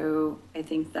 And so I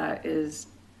think that is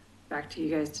back to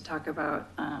you guys to talk about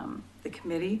the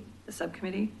committee, the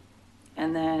subcommittee.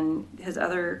 And then his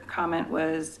other comment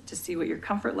was to see what your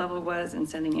comfort level was in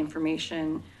sending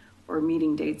information or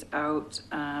meeting dates out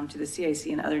to the CIC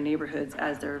and other neighborhoods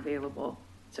as they're available.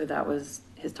 So that was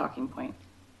his talking point.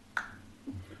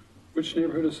 Which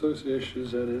neighborhood association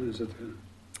is that in? Is it the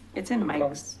It's in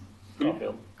Mike's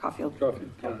Caulfield. Caulfield.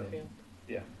 Coffee?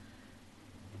 Yeah.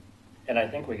 And I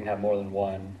think we can have more than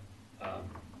one,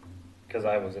 because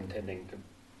I was intending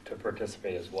to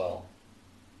participate as well.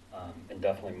 And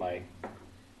definitely Mike.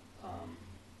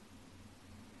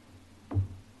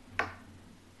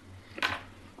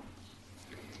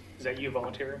 Is that you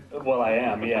volunteering? Well, I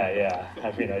am, yeah.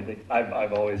 I mean, I think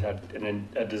I've always had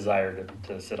a desire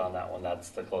to sit on that one. That's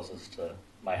the closest to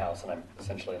my house, and I'm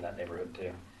essentially in that neighborhood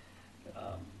too.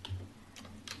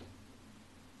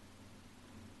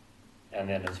 And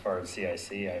then as far as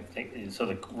CIC, I think,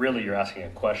 so really you're asking a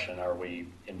question, are we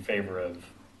in favor of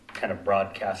kind of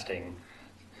broadcasting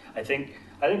I think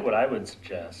what I would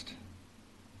suggest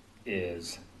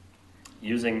is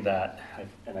using that,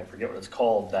 and I forget what it's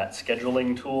called, that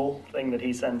scheduling tool thing that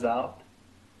he sends out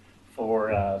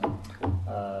for,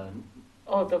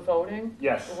 Oh, the voting?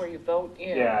 yes. Where you vote,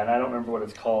 yeah. Yeah, and I don't remember what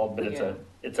it's called, but Yeah.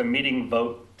 it's a meeting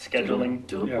vote scheduling.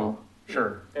 Doable.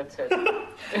 Sure. That's it.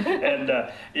 And,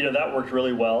 that worked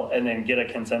really well. And then get a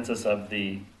consensus of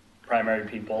the primary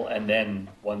people. And then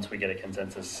once we get a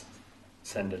consensus,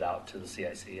 send it out to the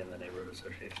CIC and the neighborhood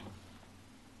association.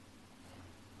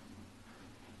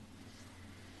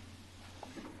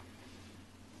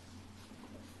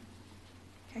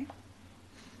 Okay.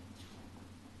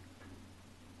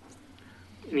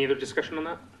 Any other discussion on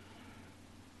that?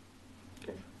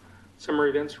 Okay. Summer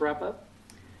events to wrap up?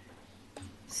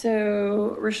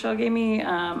 So Rochelle gave me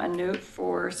a note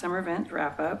for summer event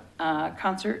wrap up.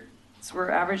 Concerts were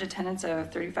average attendance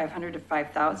of 3,500 to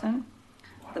 5,000.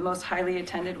 The most highly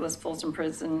attended was Folsom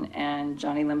Prison and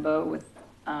Johnny Limbo with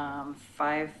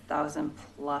 5,000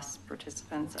 plus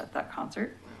participants at that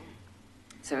concert.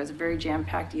 So it was a very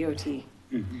jam-packed EOT.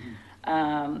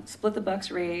 Split the Bucks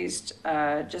raised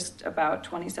just about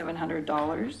 $2,700.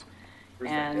 Where's that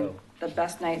And go? the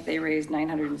best night they raised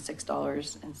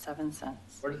 $906.07.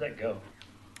 Where does that go?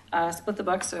 Split the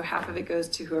bucks, so half of it goes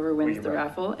to whoever wins the Right.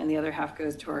 raffle, and the other half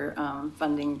goes to our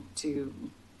funding to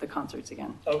the concerts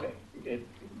again. Okay. It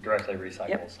directly recycles.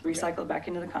 Yep, Okay. recycle back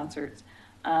into the concerts.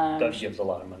 Doug gives a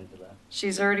lot of money to that.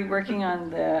 She's already working on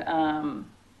the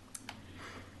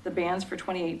bands for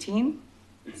 2018.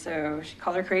 So she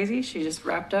called her crazy. She just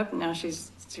wrapped up, and now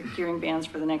she's securing bands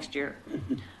for the next year.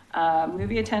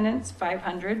 Movie attendance,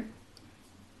 500.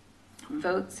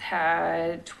 Votes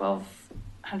had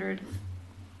 1,200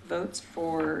 votes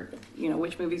for,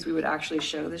 which movies we would actually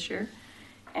show this year.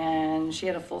 And she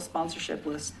had a full sponsorship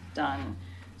list done.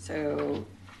 So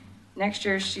next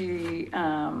year she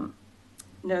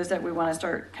knows that we want to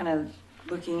start kind of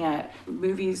looking at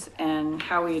movies and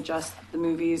how we adjust the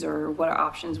movies or what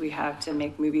options we have to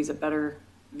make movies a better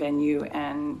venue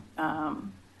and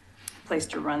place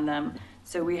to run them.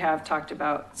 So we have talked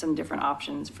about some different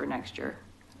options for next year.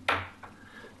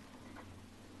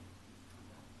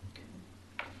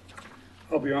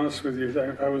 I'll be honest with you,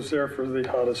 I was there for the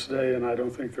hottest day, and I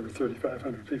don't think there were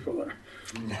 3,500 people there.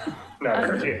 No,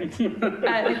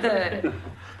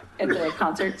 At the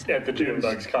concerts. at the June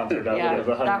Bugs concert, that Yeah, was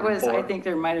 104. that was, I think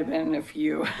there might have been a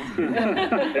few.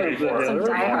 Maybe four. Some there were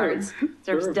diehards. There's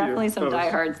There were a few. definitely some That was-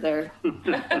 diehards there.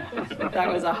 That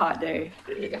was a hot day.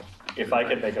 If I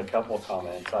could make a couple of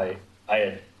comments, I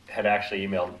had actually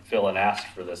emailed Phil and asked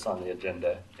for this on the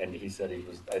agenda, and he said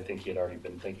I think he had already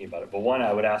been thinking about it. But one,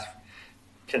 I would ask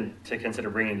to consider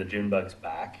bringing the June Bugs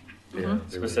back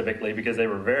specifically because they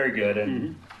were very good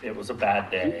and it was a bad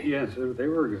day. Yes, they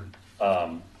were good.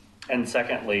 And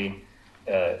secondly,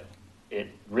 it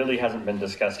really hasn't been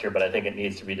discussed here, but I think it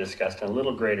needs to be discussed in a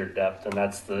little greater depth, and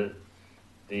that's the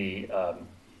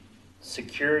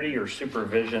security or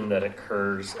supervision that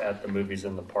occurs at the movies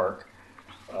in the park.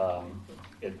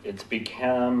 It's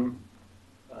become,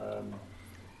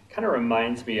 kind of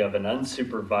reminds me of an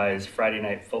unsupervised Friday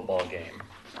night football game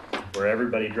where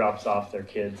everybody drops off their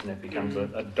kids and it becomes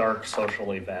a dark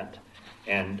social event.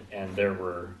 And there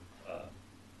were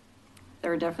There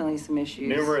were definitely some issues.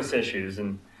 numerous issues,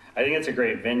 and I think it's a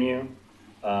great venue.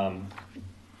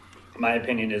 My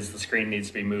opinion is the screen needs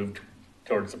to be moved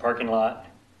towards the parking lot,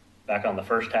 back on the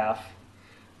first half.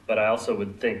 But I also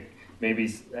would think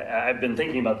maybe, I've been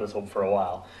thinking about this for a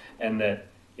while, and that,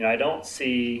 I don't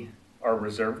see our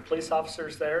reserve police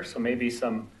officers there, so maybe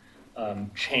some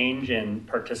change in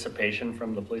participation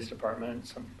from the police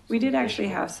department. We did actually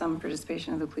have some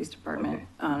participation of the police department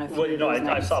on a few Well, of those I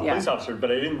nights, saw yeah. police officers,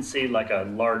 but I didn't see like a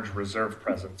large reserve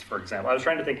presence, for example. I was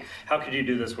trying to think, how could you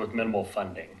do this with minimal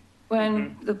funding?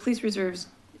 When the police reserves,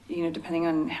 depending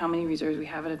on how many reserves we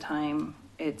have at a time,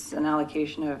 it's an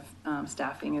allocation of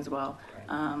staffing as well.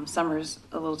 Summer's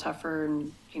a little tougher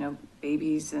and,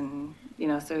 babies and,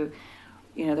 so,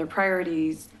 their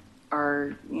priorities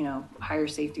are, higher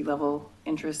safety level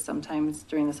interests sometimes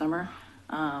during the summer.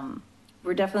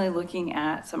 We're definitely looking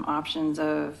at some options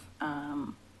of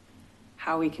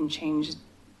how we can change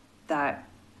that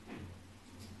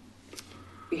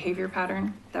behavior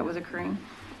pattern that was occurring.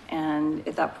 And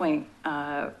at that point,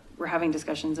 we're having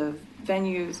discussions of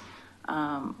venues,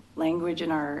 language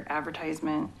in our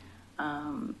advertisement,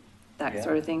 that Yeah.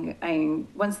 sort of thing. I mean,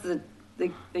 once the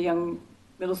young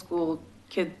middle school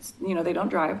kids, they don't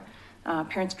drive,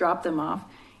 parents drop them off,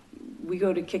 we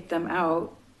go to kick them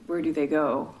out, where do they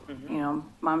go?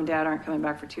 Mom and dad aren't coming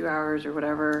back for 2 hours or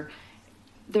whatever.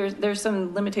 there's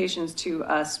some limitations to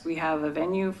us. We have a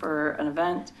venue for an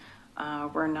event.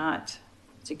 We're not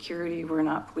security, we're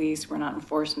not police, we're not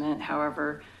enforcement.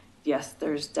 However, yes,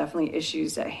 there's definitely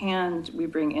issues at hand. We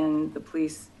bring in the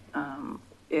police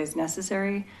as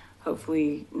necessary.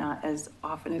 Hopefully not as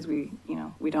often as we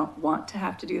don't want to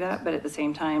have to do that, but at the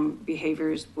same time,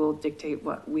 behaviors will dictate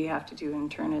what we have to do in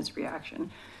turn as reaction.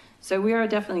 So we are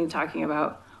definitely talking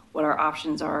about what our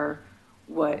options are,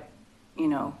 what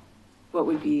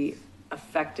would be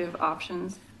effective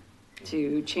options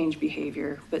to change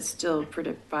behavior, but still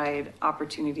provide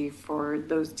opportunity for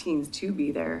those teens to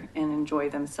be there and enjoy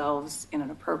themselves in an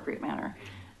appropriate manner.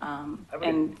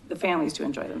 And the families to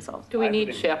enjoy themselves. Do we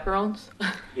need chaperones?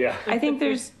 Yeah. I think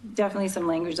there's definitely some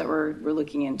language that we're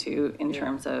looking into in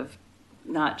terms of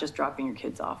not just dropping your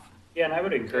kids off. Yeah, and I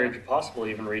would encourage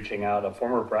possibly even reaching out. A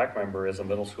former BRAC member is a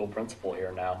middle school principal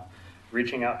here now,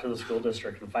 reaching out to the school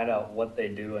district and find out what they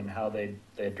do and how they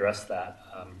address that.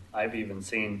 I've even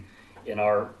seen in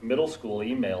our middle school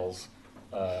emails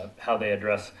how they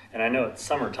address, and I know it's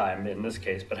summertime in this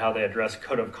case, but how they address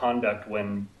code of conduct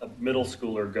when a middle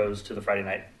schooler goes to the Friday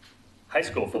night high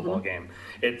school football game.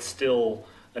 It's still,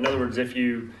 in other words, if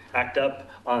you act up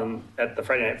at the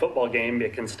Friday night football game,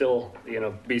 it can still,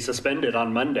 be suspended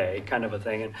on Monday, kind of a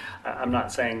thing. And I'm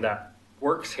not saying that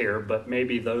works here, but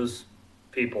maybe those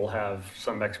people have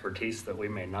some expertise that we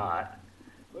may not.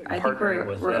 I think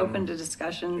we're open to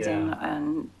discussions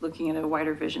and looking at a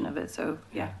wider vision of it. So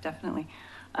yeah, definitely.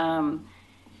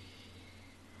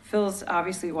 Phil's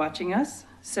obviously watching us.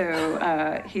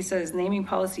 So he says naming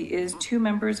policy is 2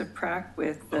 members of PRAC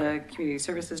with the Community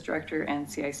Services Director and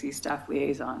CIC staff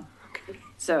liaison.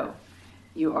 So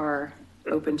you are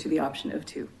open to the option of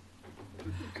 2.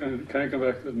 Can I come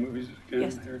back to the movies again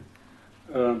Yes. here?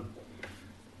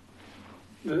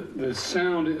 The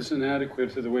sound is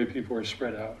inadequate to the way people are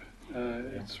spread out.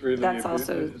 It's really, That's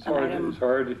also it's an item. it's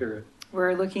hard to hear it.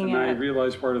 We're looking And I at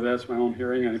realize part of that's my own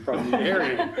hearing, and I probably need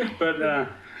hearing,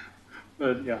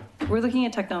 but yeah. We're looking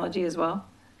at technology as well.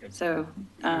 So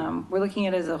we're looking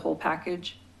at it as a whole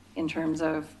package in terms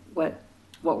of what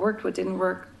worked, what didn't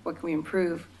work, what can we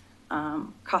improve,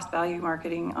 cost value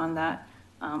marketing on that,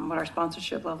 what our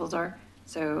sponsorship levels are.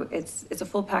 So it's a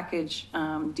full package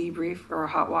debrief or a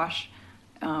hot wash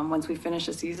once we finish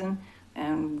the season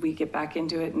and we get back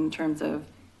into it in terms of,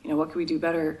 what can we do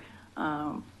better.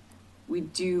 We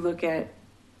do look at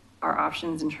our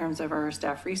options in terms of our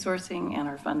staff resourcing and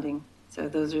our funding. So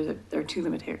there are 2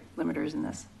 limiters in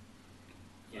this.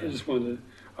 I just wanted to,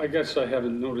 I guess I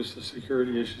haven't noticed the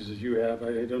security issues that you have.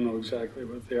 I don't know exactly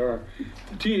what they are.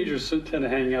 The teenagers tend to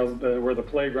hang out where the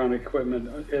playground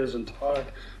equipment is and talk.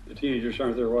 The teenagers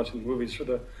aren't there watching the movies for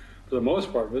the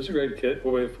most part, but it's a great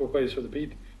full place for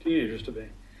the teenagers to be.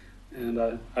 And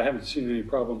I haven't seen any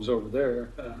problems over there.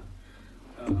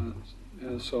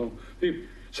 So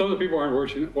some of the people aren't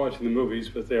watching the movies,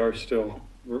 but they are still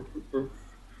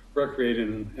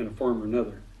recreating in a form or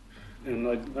another. And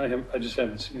I just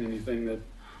haven't seen anything that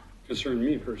concerned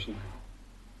me personally.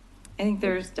 I think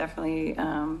there's definitely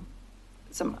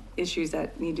some issues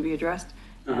that need to be addressed.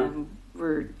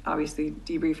 We're obviously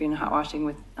debriefing and hot washing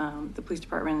with the police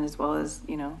department, as well as,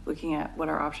 looking at what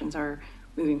our options are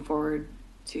moving forward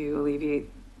to alleviate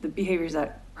the behaviors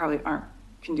that probably aren't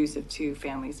conducive to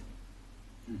families.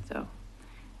 So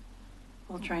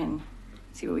we'll try and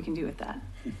see what we can do with that.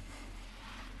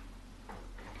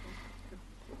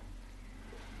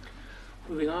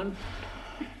 Moving on.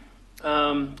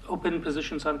 Open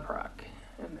positions on PRAC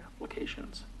and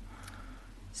applications.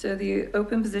 So the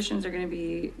open positions are going to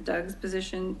be Doug's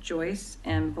position, Joyce,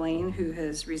 and Blaine, who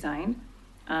has resigned.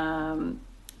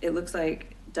 It looks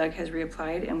like Doug has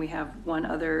reapplied, and we have one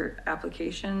other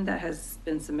application that has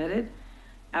been submitted.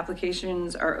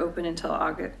 Applications are open until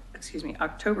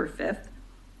October 5th.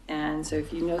 And so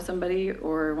if you know somebody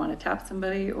or want to tap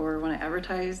somebody or want to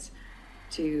advertise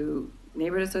to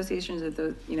neighborhood associations,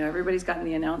 everybody's gotten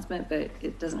the announcement, but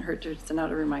it doesn't hurt to send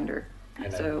out a reminder.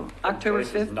 So October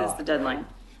 5th is the deadline.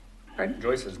 Pardon?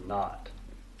 Joyce is not.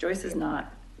 Joyce is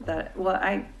not. That, well,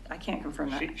 I can't confirm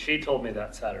that. She told me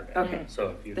that Saturday. Okay.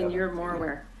 So if you Then haven't you're seen more it,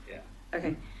 aware. Yeah.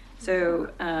 Okay.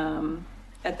 So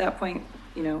at that point,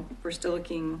 we're still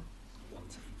looking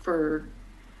for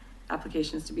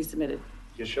applications to be submitted.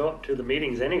 You show up to the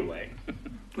meetings anyway.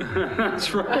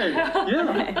 That's right.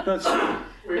 Yeah, that's.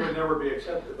 We would never be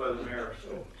accepted by the mayor,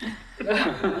 so.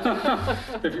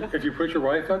 If you put your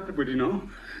wife up, would you know?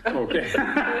 Okay. He's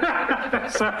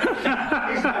not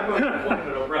going to point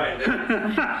it right.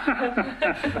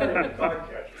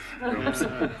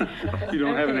 You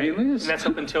don't have an alias? And that's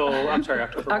up until, I'm sorry,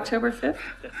 October. October 5th?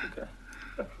 Okay.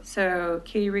 So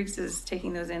Katie Riggs is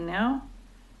taking those in now.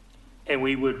 And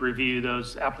we would review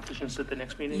those applications at the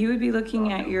next meeting? You would be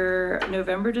looking at your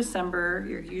November, December,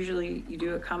 you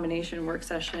do a combination work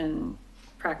session,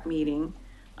 prac meeting,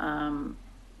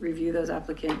 review those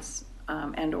applicants,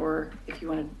 and/or if you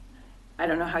want to, I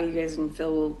don't know how you guys and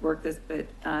Phil will work this, but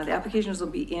the applications will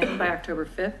be in by October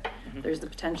 5th. There's the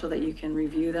potential that you can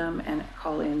review them and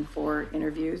call in for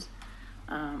interviews.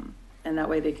 And that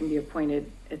way they can be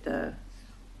appointed at the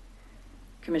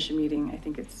commission meeting. I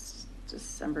think it's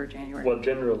December, January. Well,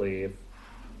 generally,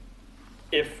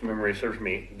 if memory serves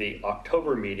me, the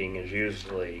October meeting is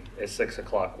usually a 6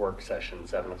 o'clock work session,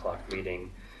 7 o'clock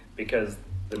meeting, because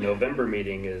the November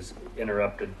meeting is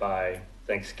interrupted by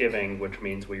Thanksgiving, which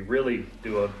means we really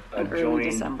do a In early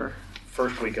joint December.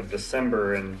 first week of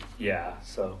December, and yeah,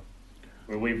 so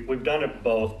we've done it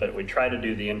both, but we try to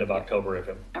do the end of October if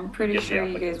it. I'm pretty gets the sure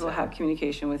you guys applicants will in. have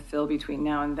communication with Phil between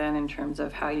now and then in terms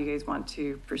of how you guys want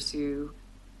to pursue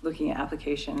looking at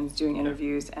applications, doing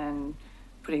interviews, and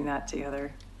putting that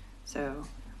together. So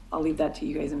I'll leave that to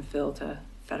you guys and Phil to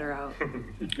fetter out. All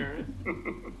right.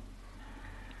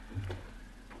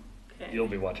 Okay. You'll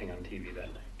be watching on TV that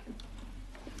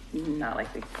night. Not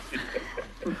likely.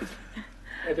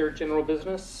 Other general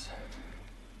business?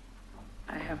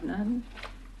 I have none.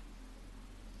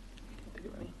 Can't think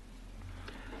of any.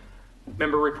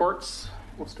 Member reports?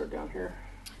 We'll start down here.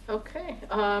 Okay.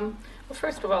 Well,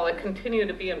 first of all, I continue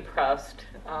to be impressed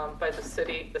by the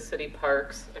city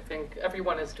parks. I think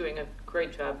everyone is doing a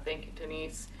great job. Thank you,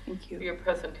 Denise, Thank for you. your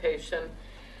presentation.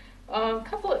 A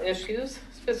couple of issues,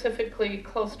 specifically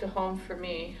close to home for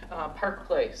me, Park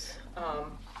Place.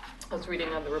 I was reading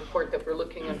on the report that we're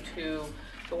looking into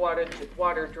the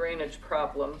water drainage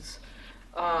problems.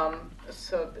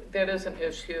 So that is an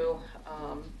issue.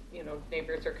 You know,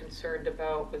 neighbors are concerned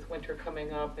about with winter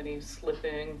coming up, any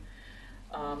slipping,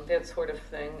 that sort of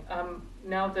thing.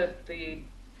 Now that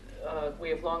we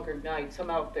have longer nights, I'm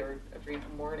out there every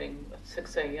morning at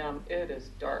 6 a.m. It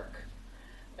is dark.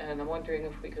 And I'm wondering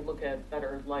if we could look at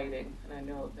better lighting. And I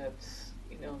know that's,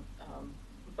 you know,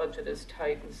 budget is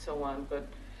tight and so on, but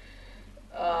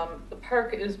the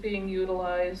park is being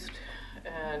utilized,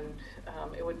 and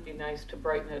it would be nice to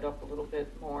brighten it up a little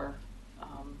bit more,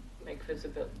 make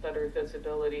better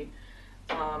visibility.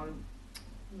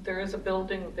 There is a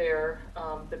building there.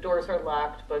 The doors are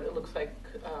locked, but it looks like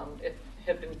it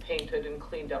had been painted and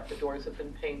cleaned up. The doors have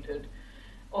been painted.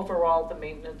 Overall, the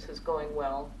maintenance is going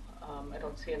well. I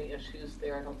don't see any issues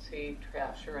there. I don't see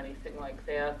trash or anything like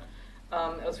that.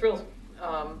 I was real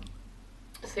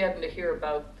saddened to hear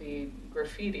about the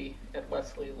graffiti at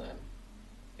Wesley Lynn.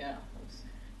 Yeah.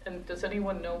 And does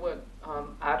anyone know what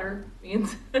otter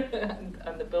means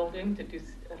on the building?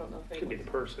 I don't know if Could be the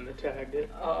person that tagged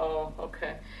it. Oh,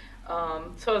 okay.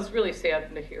 So I was really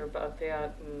saddened to hear about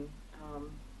that, and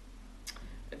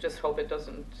I just hope it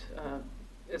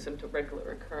isn't a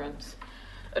regular occurrence.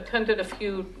 Attended a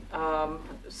few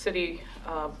city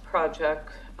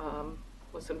projects,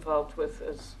 was involved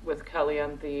with Kelly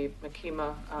on the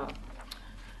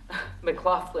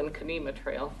McLaughlin-Kanema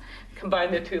Trail.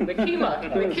 Combine the two,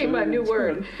 Makema,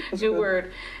 new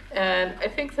word. And I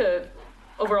think the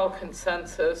overall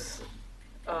consensus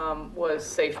was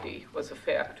safety was a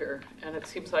factor, and it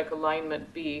seems like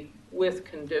alignment B with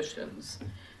conditions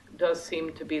does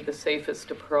seem to be the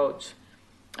safest approach.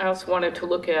 I also wanted to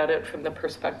look at it from the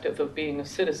perspective of being a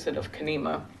citizen of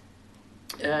Kanema,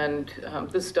 and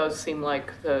this does seem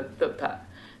like the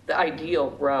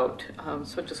ideal route.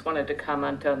 So I just wanted to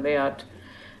comment on that,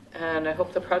 and I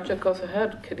hope the project goes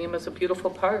ahead. Kanema is a beautiful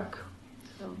park.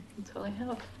 So that's all I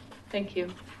have. Thank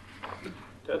you.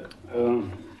 Doug?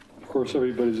 Of course,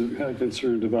 everybody's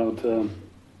concerned about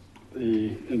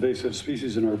the invasive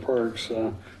species in our parks.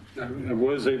 I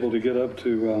was able to get up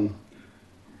to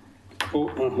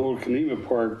Old Kanema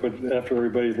Park, but after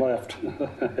everybody left,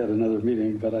 I had another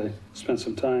meeting, but I spent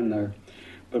some time there.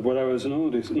 But what I was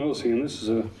noticing, and this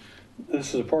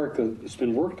is a park that's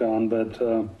been worked on, but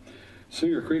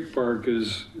Singer Creek Park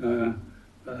is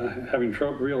having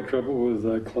real trouble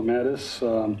with clematis.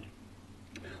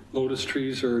 Lotus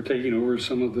trees are taking over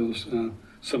some of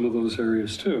those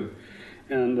areas too.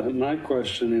 And my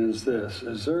question is this: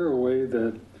 is there a way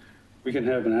that we can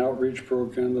have an outreach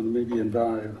program that maybe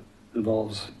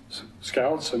involves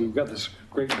scouts? I mean, we've got this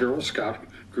great Girl Scout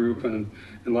group in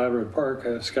Labrador Park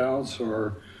has scouts,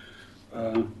 or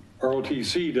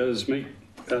ROTC does make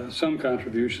some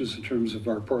contributions in terms of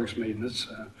our parks maintenance,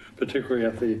 particularly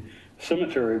at the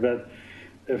cemetery. But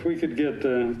if we could get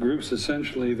groups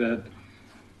essentially that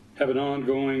have an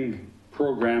ongoing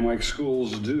program like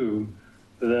schools do,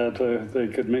 that they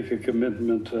could make a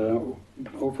commitment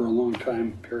over a long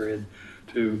time period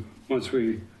to, once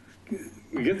we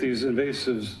get these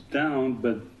invasives down,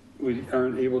 but we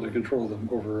aren't able to control them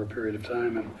over a period of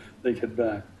time, and they get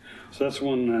back. So that's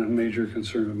one major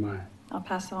concern of mine. I'll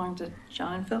pass along to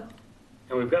John and Phil.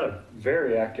 And we've got a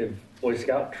very active Boy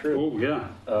Scout troop. Oh, yeah.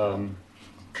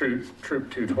 Troop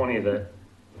 220 that,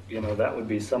 that would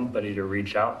be somebody to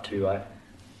reach out to.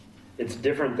 It's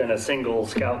different than a single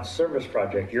scout service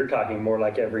project. You're talking more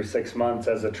like every 6 months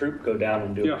as a troop go down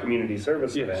and do Yeah. a community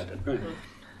service Yes, event.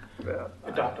 right.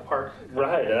 Adopt a park.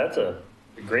 Right, that's a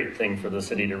great thing for the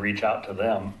city to reach out to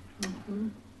them.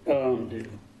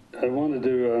 I wanted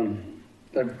to,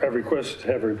 I've requested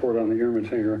to have a report on the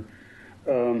Ermitanger.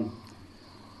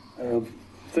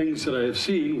 Things that I have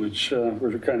seen, which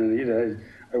were kind of neat.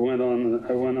 I went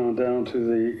on down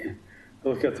to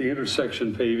look at the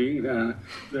intersection paving.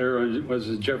 There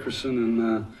was Jefferson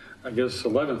and I guess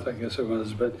 11th, I guess it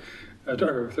was, but I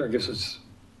guess it's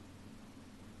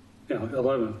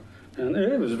 11th, and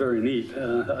it was very neat.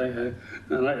 I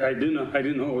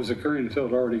didn't know it was occurring until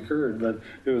it already occurred, but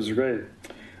it was great.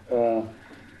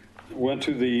 Went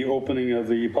to the opening of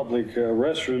the public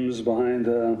restrooms behind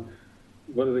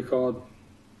what do they call it?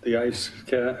 The Ice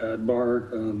Cat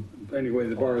bar. Anyway,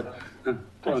 the bar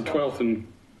on 12th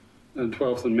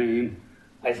and Main.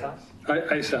 Ice House?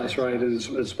 Ice House, right?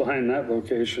 It's behind that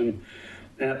location.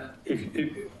 And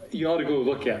you ought to go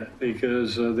look at it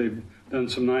because they've done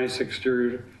some nice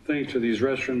exterior things to these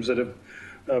restrooms that have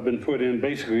been put in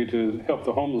basically to help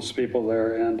the homeless people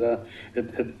there. And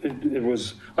it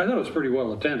was, I thought it was pretty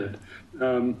well attended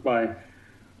by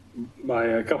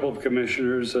a couple of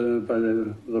commissioners, by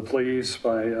the police,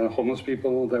 by homeless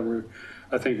people that were,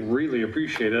 I think, really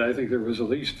appreciated. I think there was at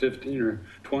least 15 or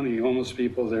 20 homeless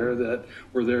people there that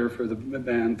were there for the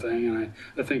band thing, and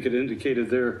I think it indicated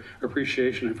their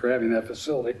appreciation for having that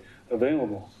facility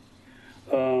available.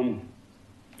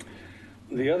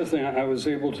 The other thing, I was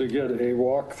able to get a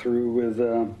walkthrough with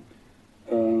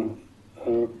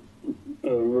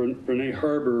Renee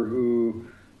Harbour, who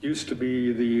used to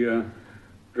be the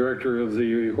director of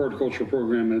the horticulture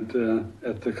program at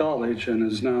the college and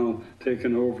has now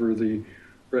taken over the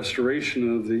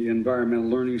restoration of the Environmental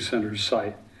Learning Center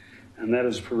site. And that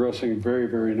is progressing very,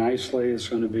 very nicely. It's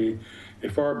going to be a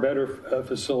far better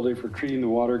facility for treating the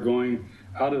water going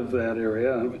out of that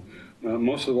area.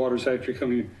 Most of the water is actually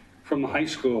coming from the high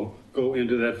school, go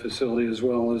into that facility as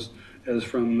well as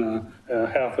from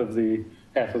half of the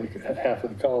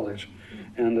college.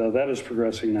 And that is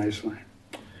progressing nicely.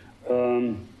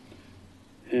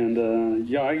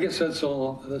 Yeah, I guess that's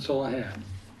all I had.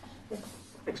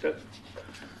 Thanks, Doug.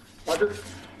 Roger?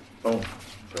 Oh,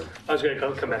 I was going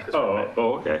to come back this way.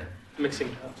 okay. Mixing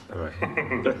it up. All right.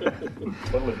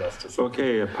 Totally busted.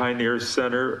 Okay, at Pioneer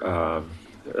Center,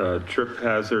 trip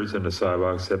hazards in the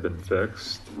sidewalks have been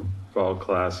fixed. Fall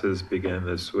classes begin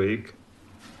this week.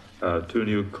 2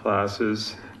 new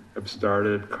classes have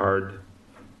started, card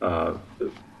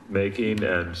making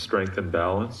and strength and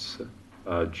balance.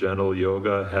 Gentle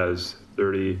yoga has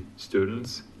 30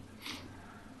 students.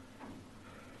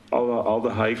 All the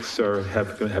hikes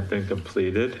have been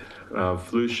completed.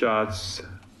 Flu shots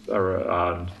are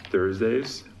on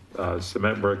Thursdays.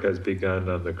 Cement work has begun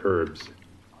on the curbs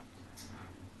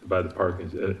by the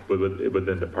parking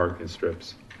within the parking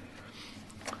strips.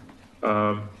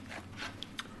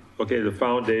 Okay, the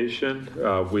foundation,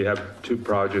 we have 2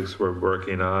 projects we're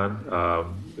working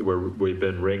on. Where we've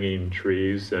been ringing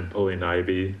trees and pulling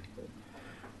ivy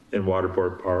in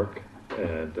Waterport Park,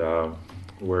 and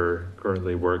we're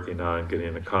currently working on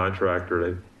getting a contractor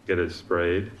to get it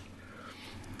sprayed.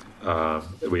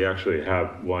 We actually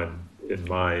have one in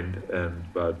mind,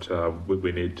 but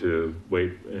we need to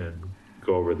wait and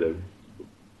go over the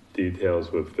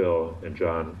details with Phil and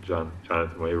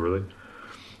Jonathan Waverly.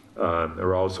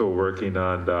 We're also working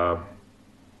on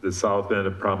the south end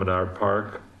of Promenade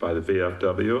Park by the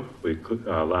VFW.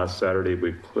 Last Saturday,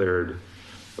 we cleared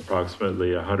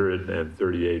approximately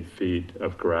 138 feet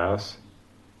of grass,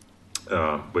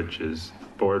 which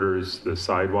borders the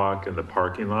sidewalk and the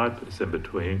parking lot. It's in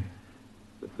between.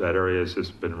 That area has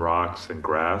just been rocks and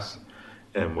grass,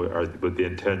 and we are with the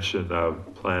intention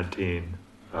of planting.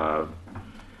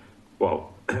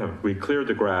 We cleared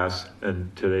the grass,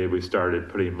 and today we started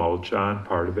putting mulch on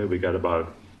part of it. We got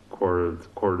about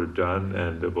quarter done,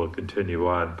 and we'll continue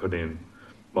on putting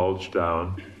mulch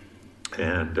down.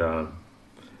 And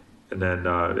then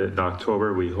in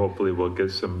October, we hopefully will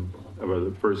get some of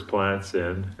the first plants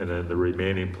in, and then the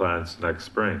remaining plants next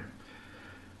spring.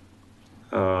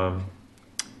 My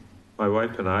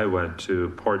wife and I went to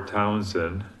Port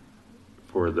Townsend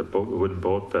for the Wooden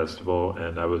Boat Festival,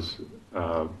 and I was,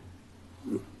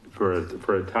 for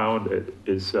a town,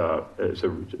 it's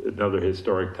another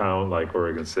historic town like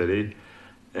Oregon City,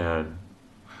 and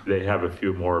they have a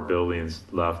few more buildings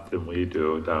left than we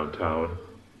do downtown,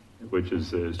 which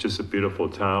is it's just a beautiful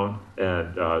town,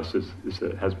 and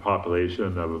it has a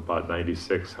population of about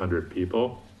 9,600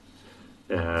 people,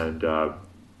 and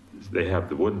they have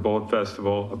the Wooden Boat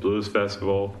Festival, a blues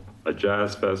festival, a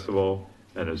jazz festival,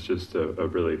 and it's just a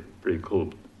really pretty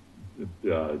cool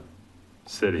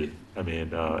city. I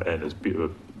mean, and it's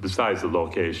besides the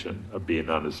location of being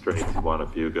on the Straits of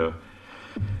Wanafuga.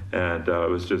 And it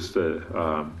was just,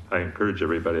 I encourage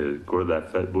everybody to go to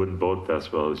that Wooden Boat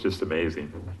Festival. It was just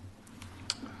amazing.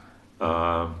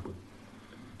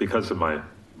 Because of my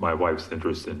wife's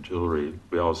interest in jewelry,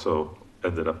 we also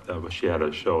ended up, she had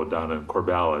a show down in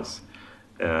Corvallis.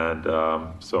 And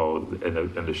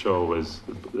and the show was,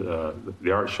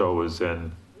 the art show was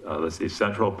in, let's see,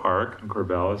 Central Park in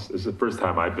Corvallis. This is the first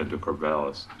time I've been to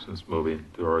Corvallis since moving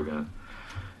to Oregon.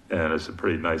 And it's a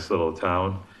pretty nice little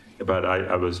town. But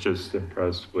I was just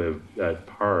impressed with that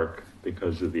park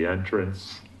because of the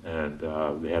entrance, and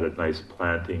they had a nice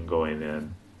planting going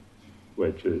in,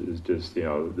 which is just, you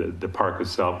know, the park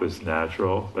itself is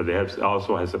natural, but they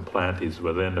also has some plantings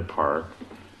within the park.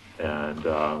 And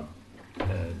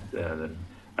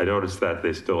I noticed that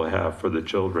they still have, for the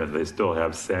children, they still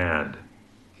have sand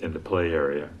in the play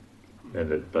area,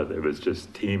 but it was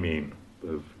just teeming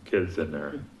with kids in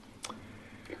there.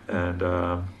 And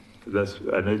the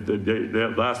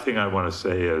last thing I want to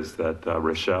say is that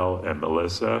Rochelle and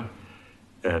Melissa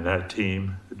and that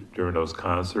team during those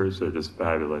concerts are just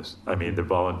fabulous. I mean, the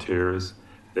volunteers,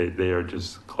 they are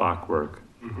just clockwork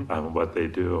on what they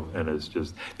do, and it's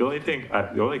just the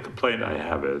only complaint I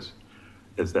have is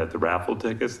that the raffle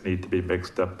tickets need to be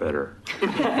mixed up better.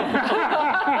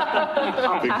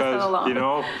 Because, you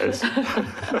know, it's...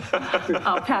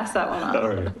 I'll pass that one on. All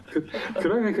right.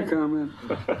 Could I make a comment?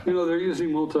 You know, they're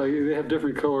using they have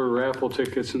different color raffle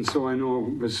tickets, and so I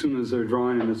know as soon as they're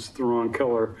drawing them, it's the wrong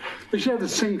color. They should have the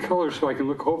same color so I can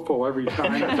look hopeful every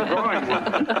time they're drawing it.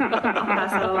 I'll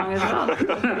pass that along as well.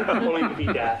 Only to be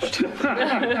dashed.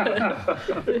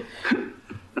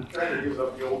 Trying to use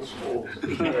up the old schools.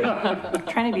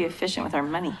 Trying to be efficient with our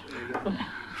money.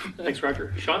 Thanks,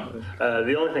 Roger. Sean?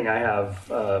 The only thing I have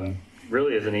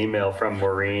really is an email from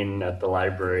Maureen at the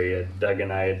library. Doug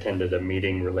and I attended a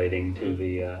meeting relating to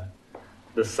the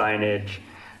signage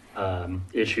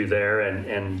issue there,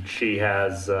 and she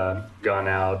has gone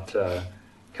out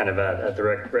kind of at the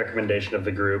recommendation of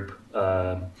the group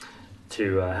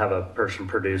to have a person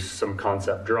produce some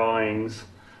concept drawings,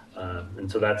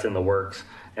 and so that's in the works.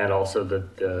 And also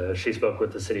that she spoke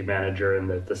with the city manager and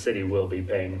that the city will be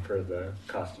paying for the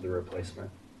cost of the replacement.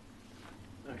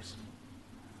 Nice.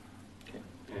 Okay.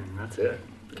 And that's it.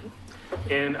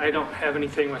 And I don't have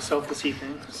anything myself this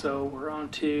evening, so we're on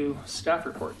to staff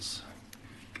reports.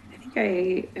 I think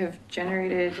I have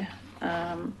generated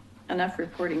enough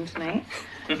reporting tonight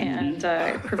and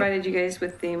provided you guys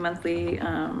with the monthly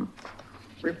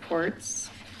reports.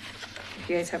 If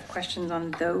you guys have questions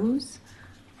on those.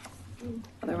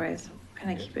 Otherwise,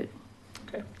 kind of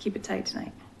keep it tight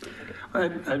tonight.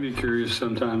 I'd be curious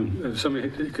sometime if somebody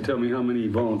could tell me how many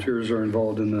volunteers are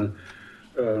involved in the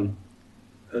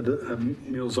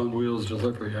Meals on Wheels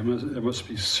delivery. There must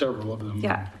be several of them.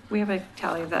 Yeah, we have a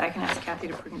tally that I can ask Kathy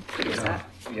to produce that.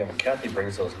 Yeah, when Kathy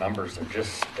brings those numbers, they're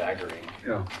just staggering.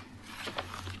 Yeah.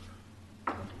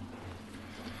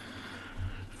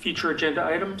 Future agenda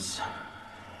items.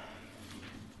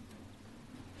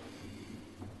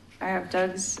 I have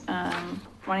Doug's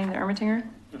wanting the Ermitinger.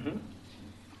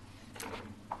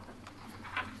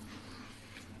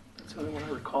 That's the only one I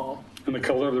recall. And the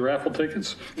color of the raffle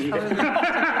tickets?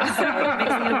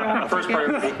 First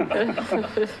priority.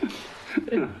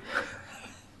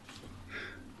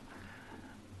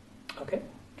 Okay.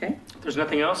 Okay. If there's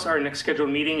nothing else, our next scheduled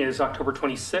meeting is October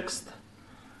 26th.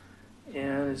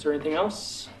 And is there anything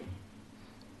else?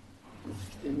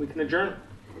 Then we can adjourn.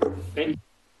 Thank you.